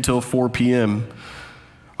hanged until 4 p.m.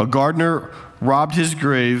 A gardener robbed his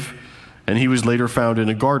grave, and he was later found in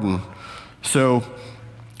a garden. So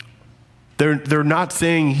they're not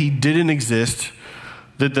saying he didn't exist,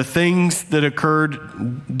 that the things that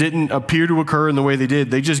occurred didn't appear to occur in the way they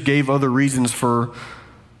did. They just gave other reasons for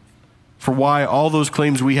why all those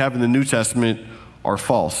claims we have in the New Testament are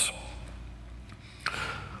false.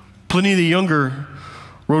 Pliny the Younger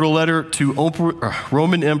wrote a letter to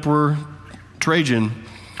Roman Emperor Trajan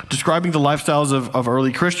describing the lifestyles of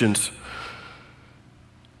early Christians.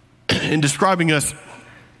 In describing us,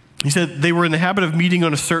 he said, they were in the habit of meeting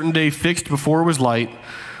on a certain day fixed before it was light,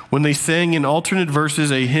 when they sang in alternate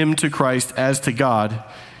verses a hymn to Christ as to God,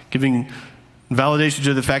 giving validation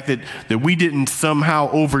to the fact that we didn't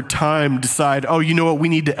somehow over time decide, oh, you know what, we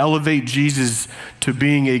need to elevate Jesus to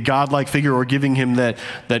being a godlike figure or giving him that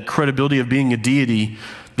credibility of being a deity,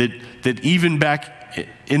 that even back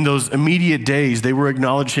in those immediate days, they were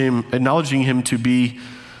acknowledging him to be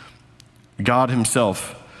God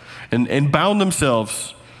himself, and bound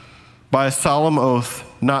themselves by a solemn oath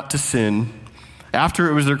not to sin. After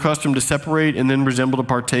it was their custom to separate and then resemble to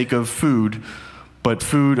partake of food, but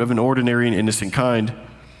food of an ordinary and innocent kind.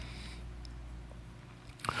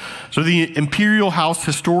 So the imperial house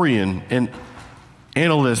historian and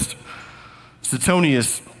analyst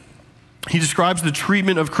Suetonius, he describes the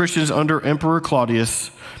treatment of Christians under Emperor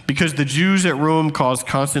Claudius because the Jews at Rome caused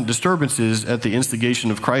constant disturbances at the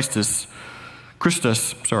instigation of Christus.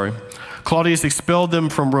 Claudius expelled them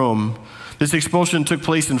from Rome. This expulsion took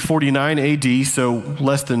place in 49 AD, so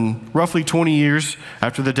less than roughly 20 years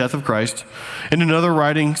after the death of Christ. In another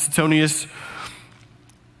writing, Suetonius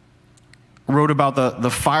wrote about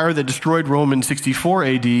the fire that destroyed Rome in 64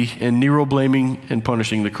 AD and Nero blaming and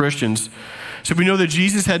punishing the Christians. So we know that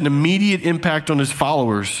Jesus had an immediate impact on his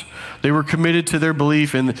followers. They were committed to their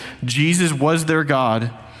belief, and Jesus was their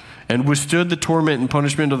God and withstood the torment and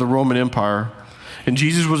punishment of the Roman Empire. And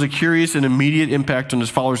Jesus was a curious and immediate impact on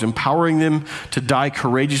his followers, empowering them to die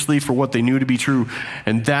courageously for what they knew to be true.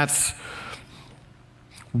 And that's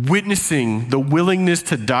witnessing the willingness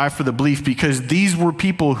to die for the belief, because these were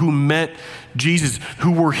people who met Jesus,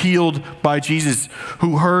 who were healed by Jesus,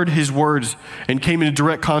 who heard his words and came into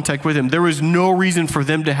direct contact with him. There was no reason for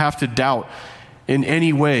them to have to doubt in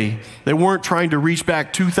any way. They weren't trying to reach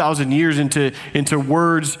back 2,000 years into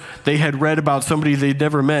words they had read about somebody they'd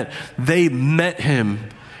never met. They met him,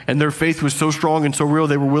 and their faith was so strong and so real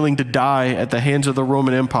they were willing to die at the hands of the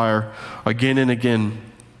Roman Empire again and again.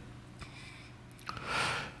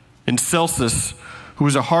 And Celsus, who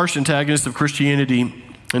was a harsh antagonist of Christianity,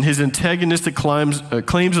 and his antagonistic claims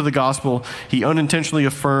of the gospel, he unintentionally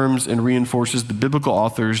affirms and reinforces the biblical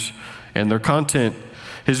authors and their content.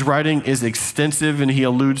 His writing is extensive, and he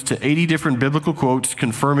alludes to 80 different biblical quotes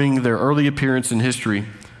confirming their early appearance in history.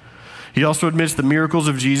 He also admits the miracles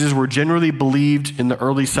of Jesus were generally believed in the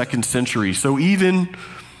early 2nd century. So even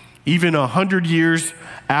 100 years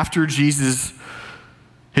after Jesus,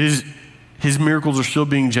 his miracles are still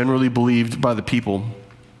being generally believed by the people.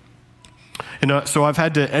 And so I've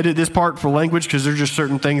had to edit this part for language because there's just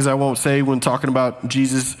certain things I won't say when talking about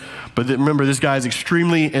Jesus. But remember, this guy is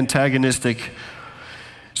extremely antagonistic.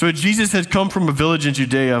 So Jesus had come from a village in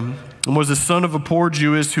Judea and was the son of a poor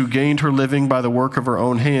Jewess who gained her living by the work of her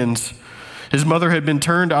own hands. His mother had been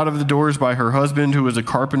turned out of the doors by her husband, who was a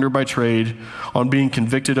carpenter by trade, on being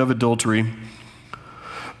convicted of adultery.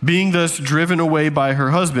 Being thus driven away by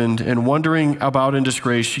her husband and wandering about in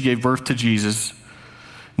disgrace, she gave birth to Jesus.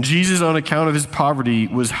 Jesus, on account of his poverty,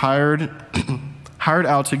 was hired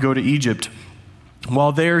out to go to Egypt.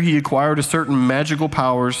 While there, he acquired a certain magical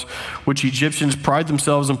powers which Egyptians pride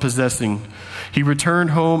themselves in possessing. He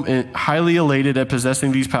returned home highly elated at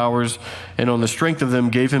possessing these powers, and on the strength of them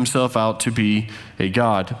gave himself out to be a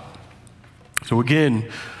god. So again,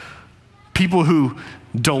 people who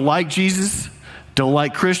don't like Jesus, don't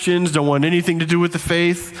like Christians, don't want anything to do with the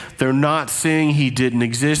faith, they're not saying he didn't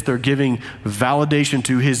exist. They're giving validation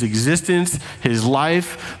to his existence, his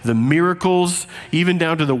life, the miracles, even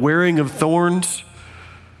down to the wearing of thorns.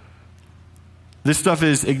 This stuff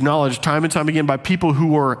is acknowledged time and time again by people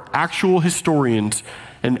who are actual historians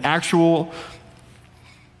and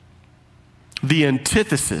the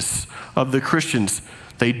antithesis of the Christians.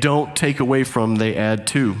 They don't take away from, they add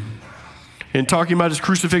to. In talking about his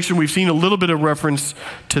crucifixion, we've seen a little bit of reference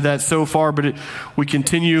to that so far, but we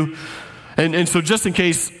continue. And so just in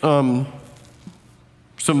case some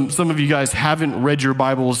of you guys haven't read your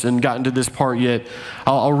Bibles and gotten to this part yet,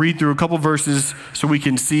 I'll read through a couple verses so we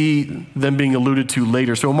can see them being alluded to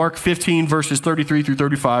later. So Mark 15, verses 33 through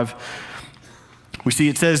 35, we see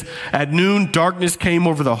it says, "At noon, darkness came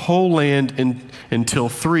over the whole land until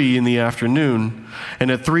 3 in the afternoon.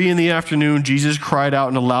 And at 3 in the afternoon, Jesus cried out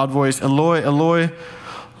in a loud voice, 'Eloi, Eloi,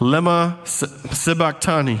 lema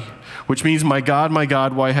sabachthani,' which means, 'My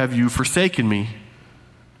God, why have you forsaken me?'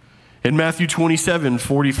 In Matthew 27,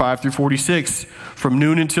 45 through 46, from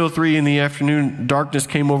noon until 3 in the afternoon, darkness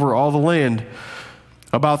came over all the land.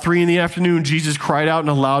 About 3 in the afternoon, Jesus cried out in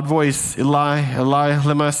a loud voice, 'Eli, Eli,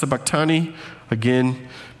 lema sabachthani,' again,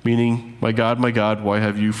 meaning, 'My God, why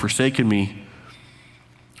have you forsaken me?'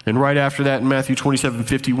 And right after that, in Matthew 27,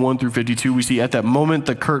 51 through 52, we see, 'At that moment,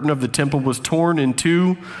 the curtain of the temple was torn in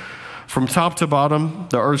two from top to bottom.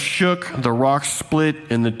 The earth shook, the rocks split,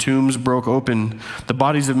 and the tombs broke open. The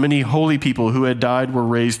bodies of many holy people who had died were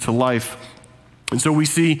raised to life.' And so we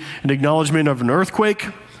see an acknowledgement of an earthquake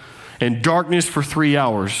and darkness for 3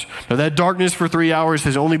 hours. Now that darkness for 3 hours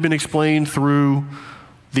has only been explained through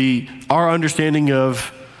our understanding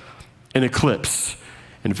of an eclipse.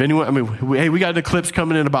 And if anyone, we got an eclipse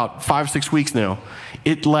coming in about 5-6 weeks now.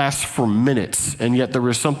 It lasts for minutes, and yet there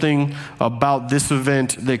was something about this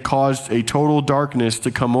event that caused a total darkness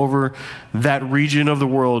to come over that region of the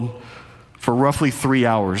world for roughly 3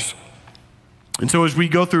 hours. And so as we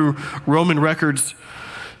go through Roman records,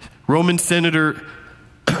 Roman Senator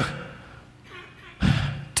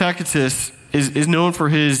Tacitus is known for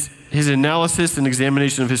his analysis and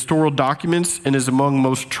examination of historical documents and is among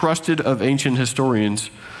most trusted of ancient historians.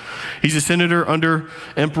 He's a senator under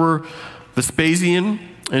Emperor Vespasian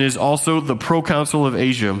and is also the proconsul of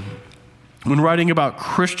Asia. When writing about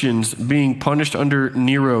Christians being punished under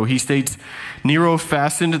Nero, he states, "Nero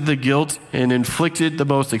fastened the guilt and inflicted the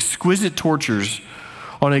most exquisite tortures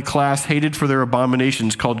on a class hated for their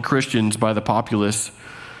abominations called Christians by the populace.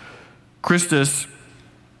 Christus,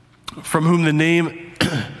 from whom the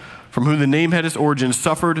name had its origin,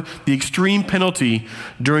 suffered the extreme penalty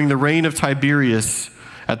during the reign of Tiberius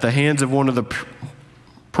at the hands of one of the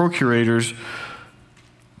procurators,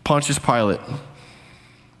 Pontius Pilate.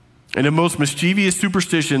 And a most mischievous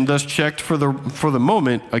superstition, thus checked for the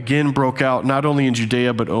moment, again broke out not only in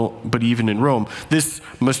Judea but even in Rome. This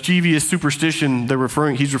mischievous superstition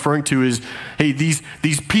he's referring to is, hey, these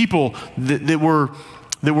people that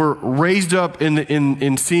were raised up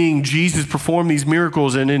in seeing Jesus perform these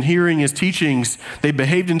miracles and in hearing his teachings, they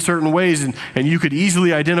behaved in certain ways, and you could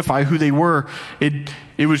easily identify who they were.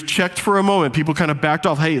 It was checked for a moment. People kind of backed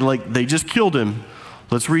off. Hey, like, they just killed him.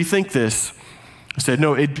 Let's rethink this. I said,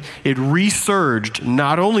 no, it resurged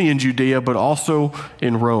not only in Judea, but also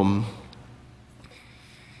in Rome.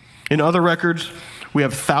 In other records, we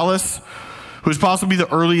have Thallus, who is possibly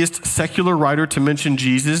the earliest secular writer to mention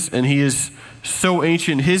Jesus, and he is so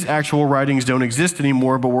ancient, his actual writings don't exist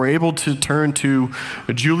anymore, but we're able to turn to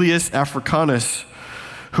Julius Africanus,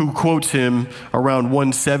 who quotes him around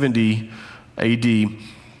 170 AD.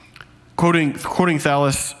 Quoting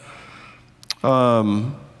Thallus,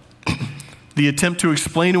 the attempt to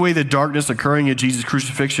explain away the darkness occurring at Jesus'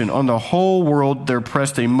 crucifixion. On the whole world there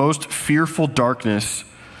pressed a most fearful darkness,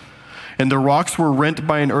 and the rocks were rent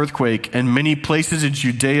by an earthquake, and many places in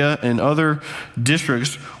Judea and other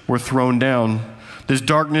districts were thrown down. This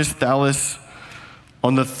darkness Thallus,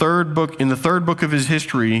 in the third book of his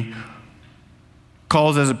history,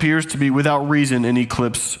 calls, as appears to be without reason, an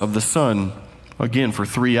eclipse of the sun, again for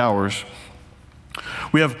 3 hours.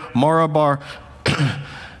 We have Marabar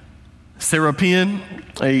Serapion,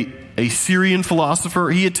 a Syrian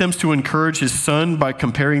philosopher. He attempts to encourage his son by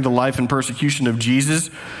comparing the life and persecution of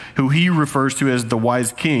Jesus, who he refers to as the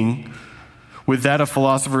wise king, with that of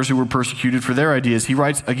philosophers who were persecuted for their ideas. He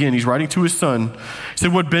writes, again, he's writing to his son. He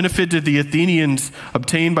said, what benefit did the Athenians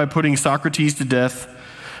obtain by putting Socrates to death?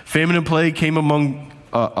 Famine and plague came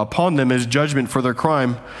upon them as judgment for their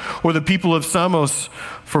crime, or the people of Samos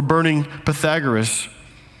for burning Pythagoras.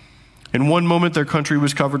 In one moment their country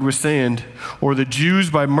was covered with sand, or the Jews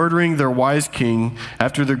by murdering their wise king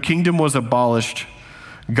after their kingdom was abolished.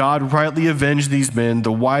 God rightly avenged these men.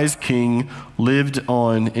 The wise king lived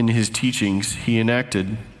on in his teachings he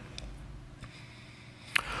enacted.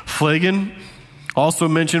 Phlegon, also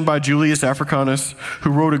mentioned by Julius Africanus,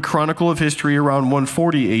 who wrote a chronicle of history around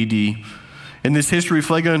 140 AD. In this history,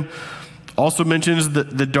 Phlegon also mentions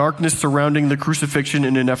the darkness surrounding the crucifixion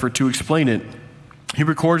in an effort to explain it. He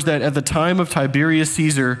records that at the time of Tiberius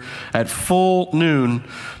Caesar, at full noon,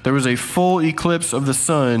 there was a full eclipse of the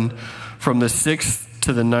sun from the 6th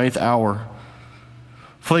to the 9th hour.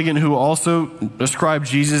 Phlegon, who also ascribed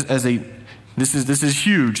Jesus as this is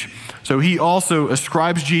huge. So he also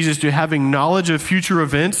ascribes Jesus to having knowledge of future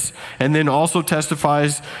events, and then also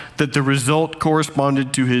testifies that the result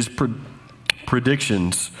corresponded to his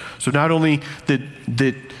predictions. So not only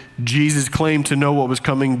that Jesus claimed to know what was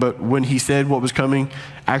coming, but when he said what was coming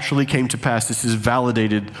actually came to pass. This is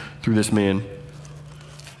validated through this man.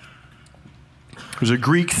 There's a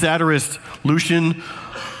Greek satirist, Lucian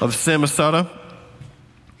of Samosata,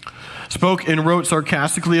 spoke and wrote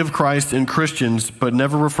sarcastically of Christ and Christians, but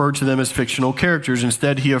never referred to them as fictional characters.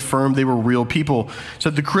 Instead, he affirmed they were real people. He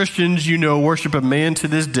said, the Christians, worship a man to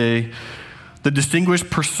this day, the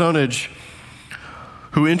distinguished personage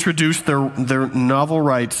who introduced their novel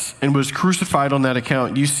rites and was crucified on that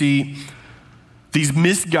account. You see, these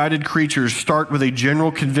misguided creatures start with a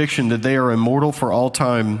general conviction that they are immortal for all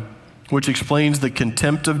time, which explains the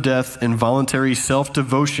contempt of death and voluntary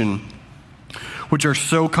self-devotion, which are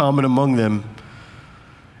so common among them.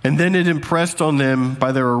 And then it impressed on them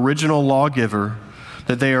by their original lawgiver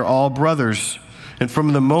that they are all brothers. And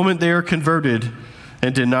from the moment they are converted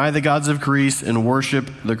and deny the gods of Greece and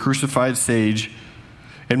worship the crucified sage,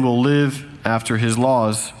 and will live after his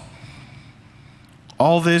laws.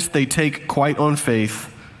 All this they take quite on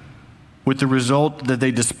faith, with the result that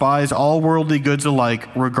they despise all worldly goods alike,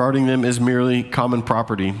 regarding them as merely common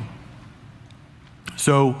property.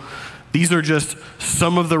 So these are just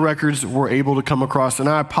some of the records we're able to come across. And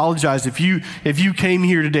I apologize if you came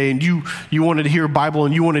here today and you wanted to hear Bible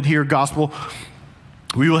and you wanted to hear gospel.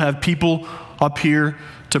 We will have people up here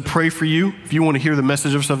to pray for you. If you want to hear the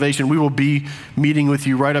message of salvation, we will be meeting with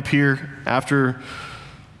you right up here after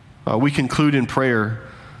we conclude in prayer.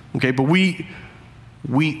 Okay, but we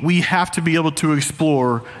have to be able to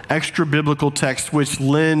explore extra biblical texts which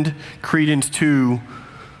lend credence to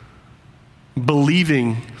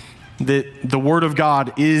believing that the Word of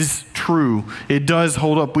God is true. It does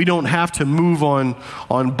hold up. We don't have to move on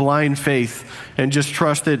blind faith and just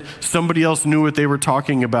trust that somebody else knew what they were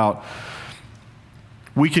talking about.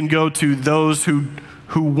 We can go to those who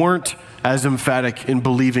weren't as emphatic in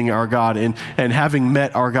believing our God and having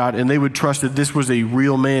met our God, and they would trust that this was a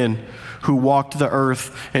real man who walked the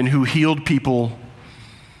earth and who healed people.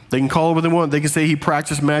 They can call it what they want. They can say he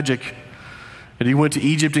practiced magic and he went to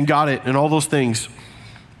Egypt and got it and all those things.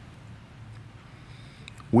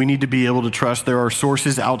 We need to be able to trust there are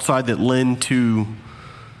sources outside that lend to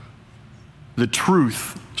the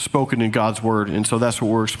truth spoken in God's word, and so that's what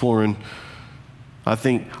we're exploring. I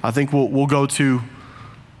think we'll go to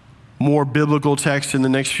more biblical text in the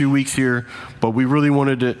next few weeks here, but we really want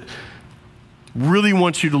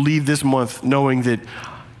you to leave this month knowing that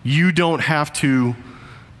you don't have to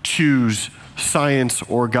choose science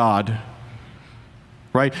or God,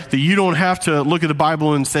 right? That you don't have to look at the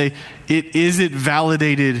Bible and say, is it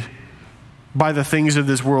validated by the things of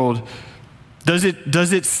this world? Does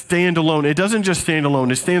it stand alone? It doesn't just stand alone,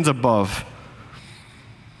 it stands above.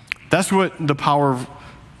 That's what the power of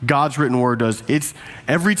God's written word does. It's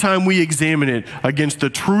every time we examine it against the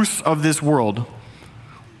truths of this world,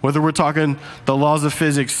 whether we're talking the laws of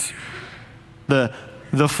physics, the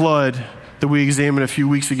flood that we examined a few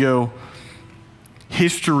weeks ago,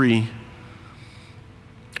 history,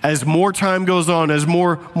 as more time goes on, as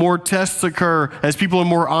more tests occur, as people are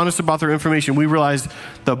more honest about their information, we realize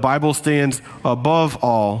the Bible stands above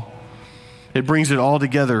all. It brings it all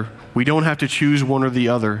together. We don't have to choose one or the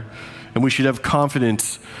other. And we should have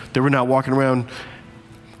confidence that we're not walking around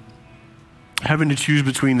having to choose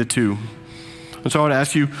between the two. And so I would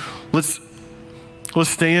ask you, let's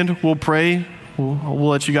stand, we'll pray, we'll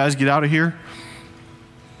let you guys get out of here.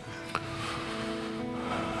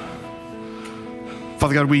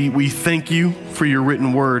 Father God, we thank you for your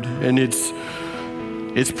written word and its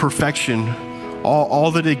perfection,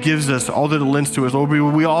 all that it gives us, all that it lends to us. Lord,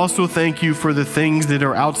 we also thank you for the things that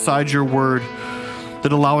are outside your word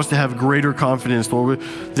that allow us to have greater confidence, Lord,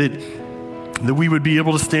 that we would be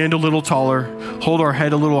able to stand a little taller, hold our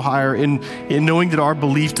head a little higher in knowing that our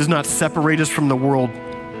belief does not separate us from the world.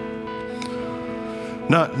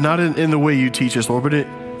 Not in the way you teach us, Lord, but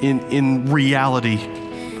in reality.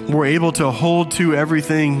 We're able to hold to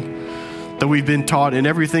everything that we've been taught and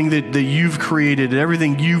everything that you've created and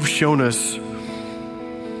everything you've shown us.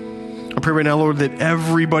 I pray right now, Lord, that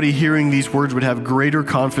everybody hearing these words would have greater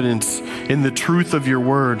confidence in the truth of your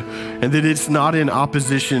word and that it's not in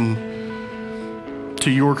opposition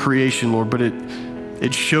to your creation, Lord, but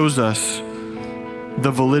it shows us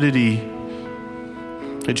the validity.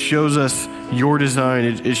 It shows us your design.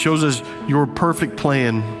 It shows us your perfect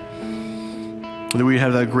plan. And that we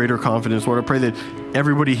have that greater confidence. Lord, I pray that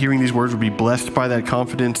everybody hearing these words would be blessed by that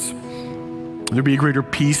confidence. There'd be a greater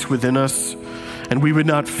peace within us. And we would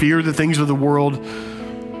not fear the things of the world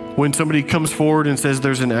when somebody comes forward and says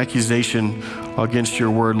there's an accusation against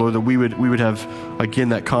your word, Lord, that we would have, again,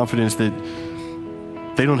 that confidence that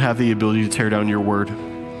they don't have the ability to tear down your word.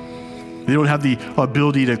 They don't have the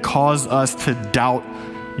ability to cause us to doubt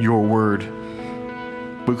your word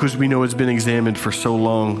because we know it's been examined for so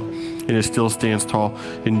long and it still stands tall.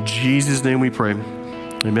 In Jesus' name we pray.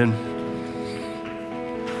 Amen.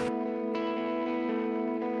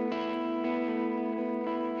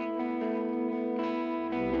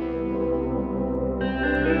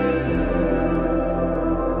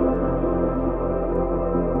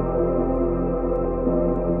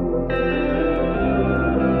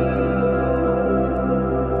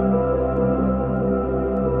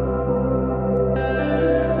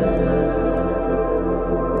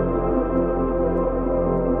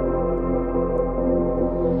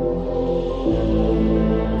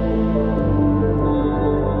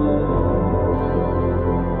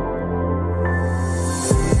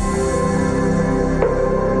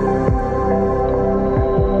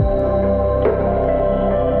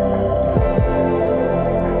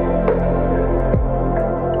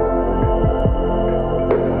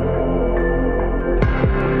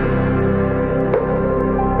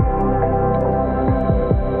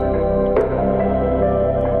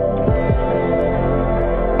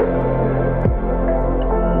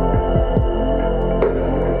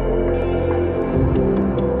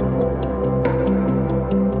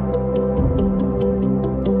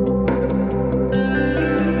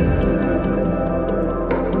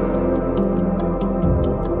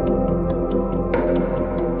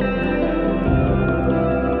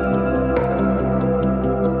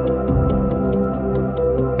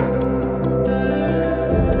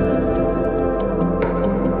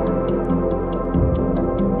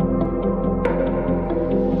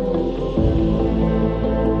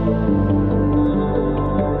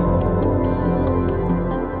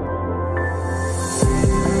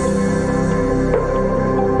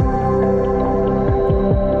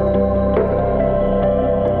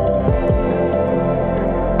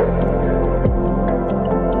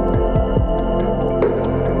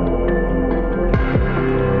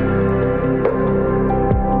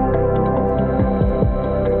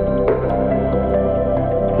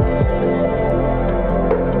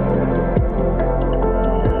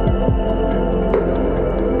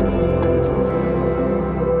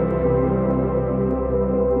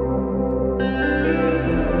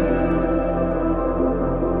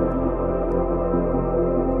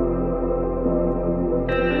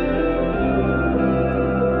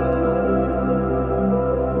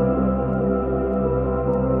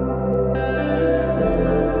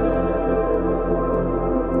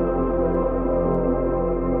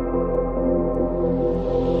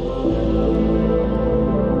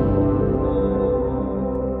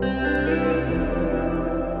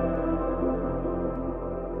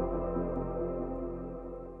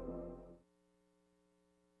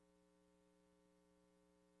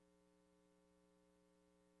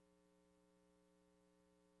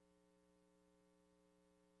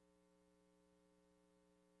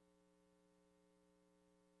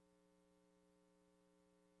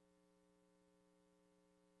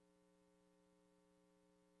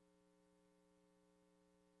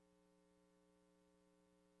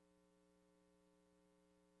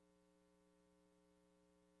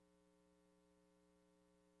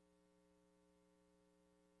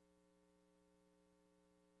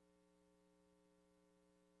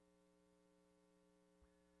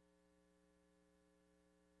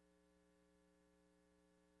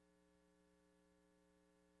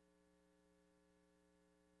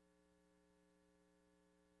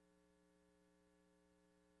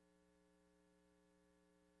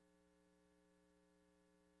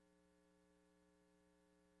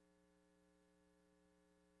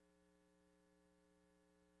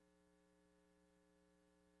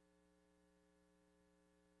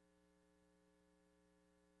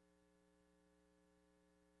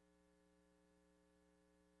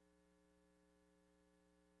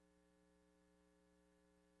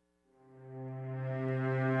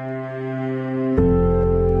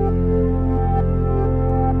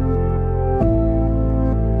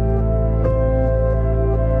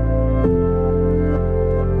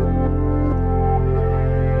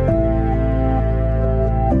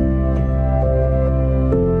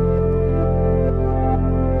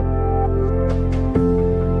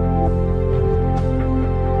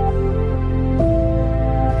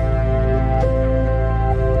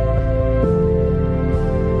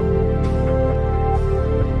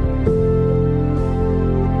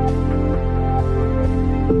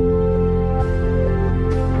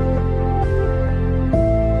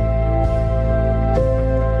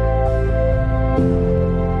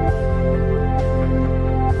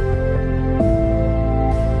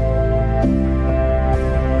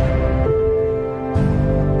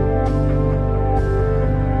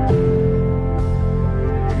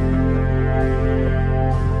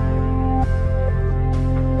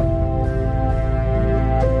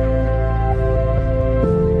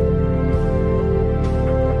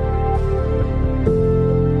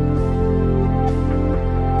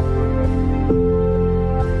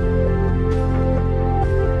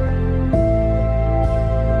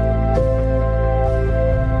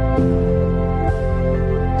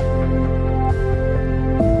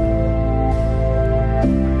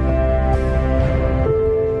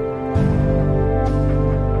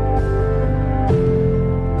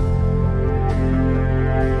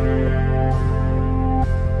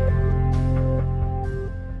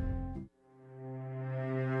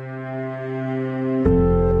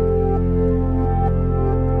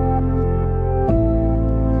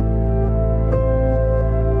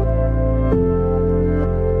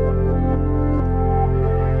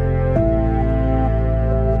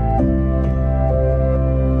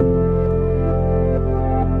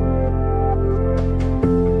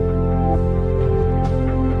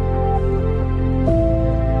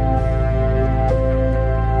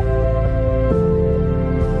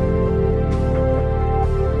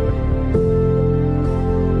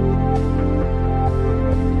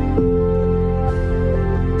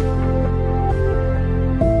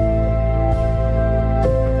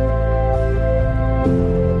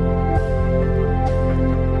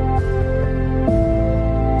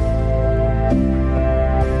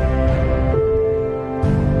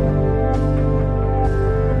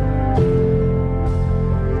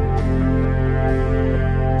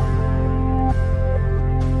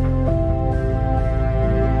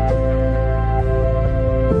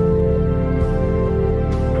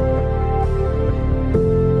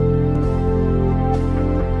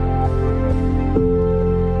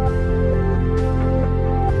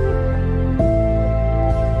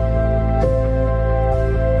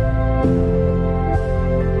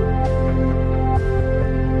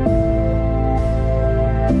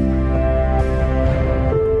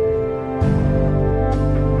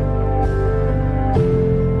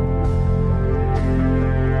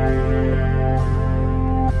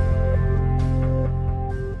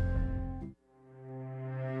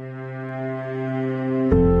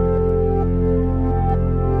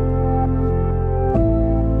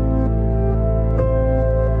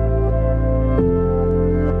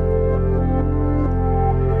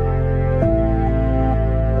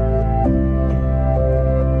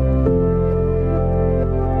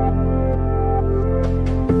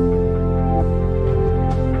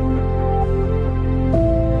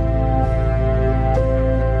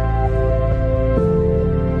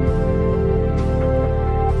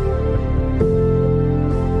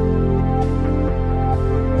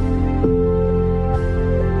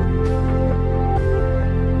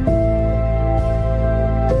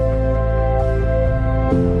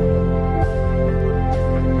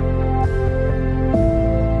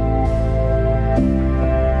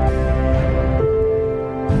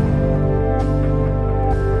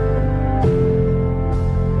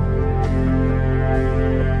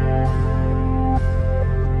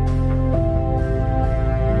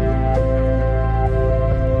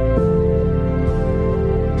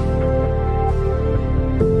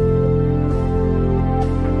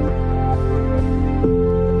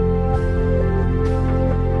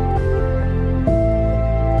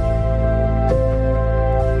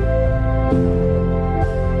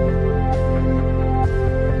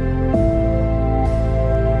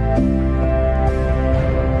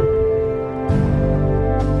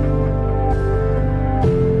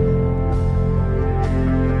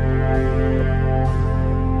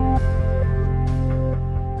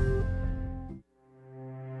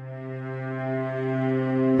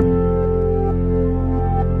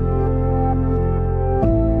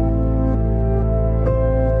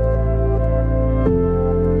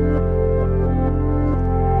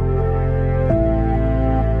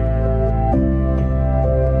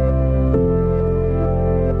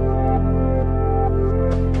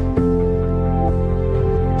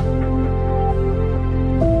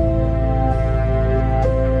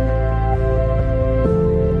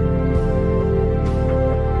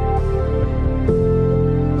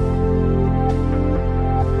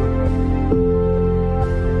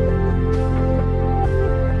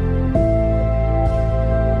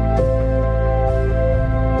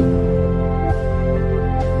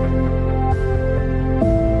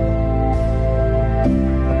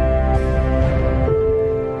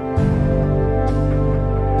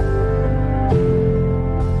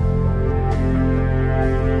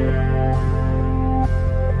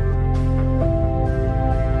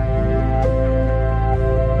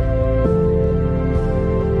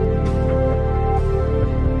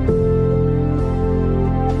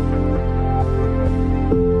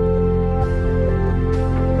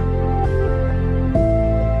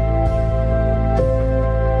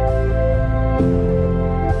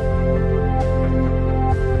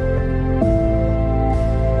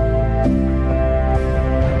 you.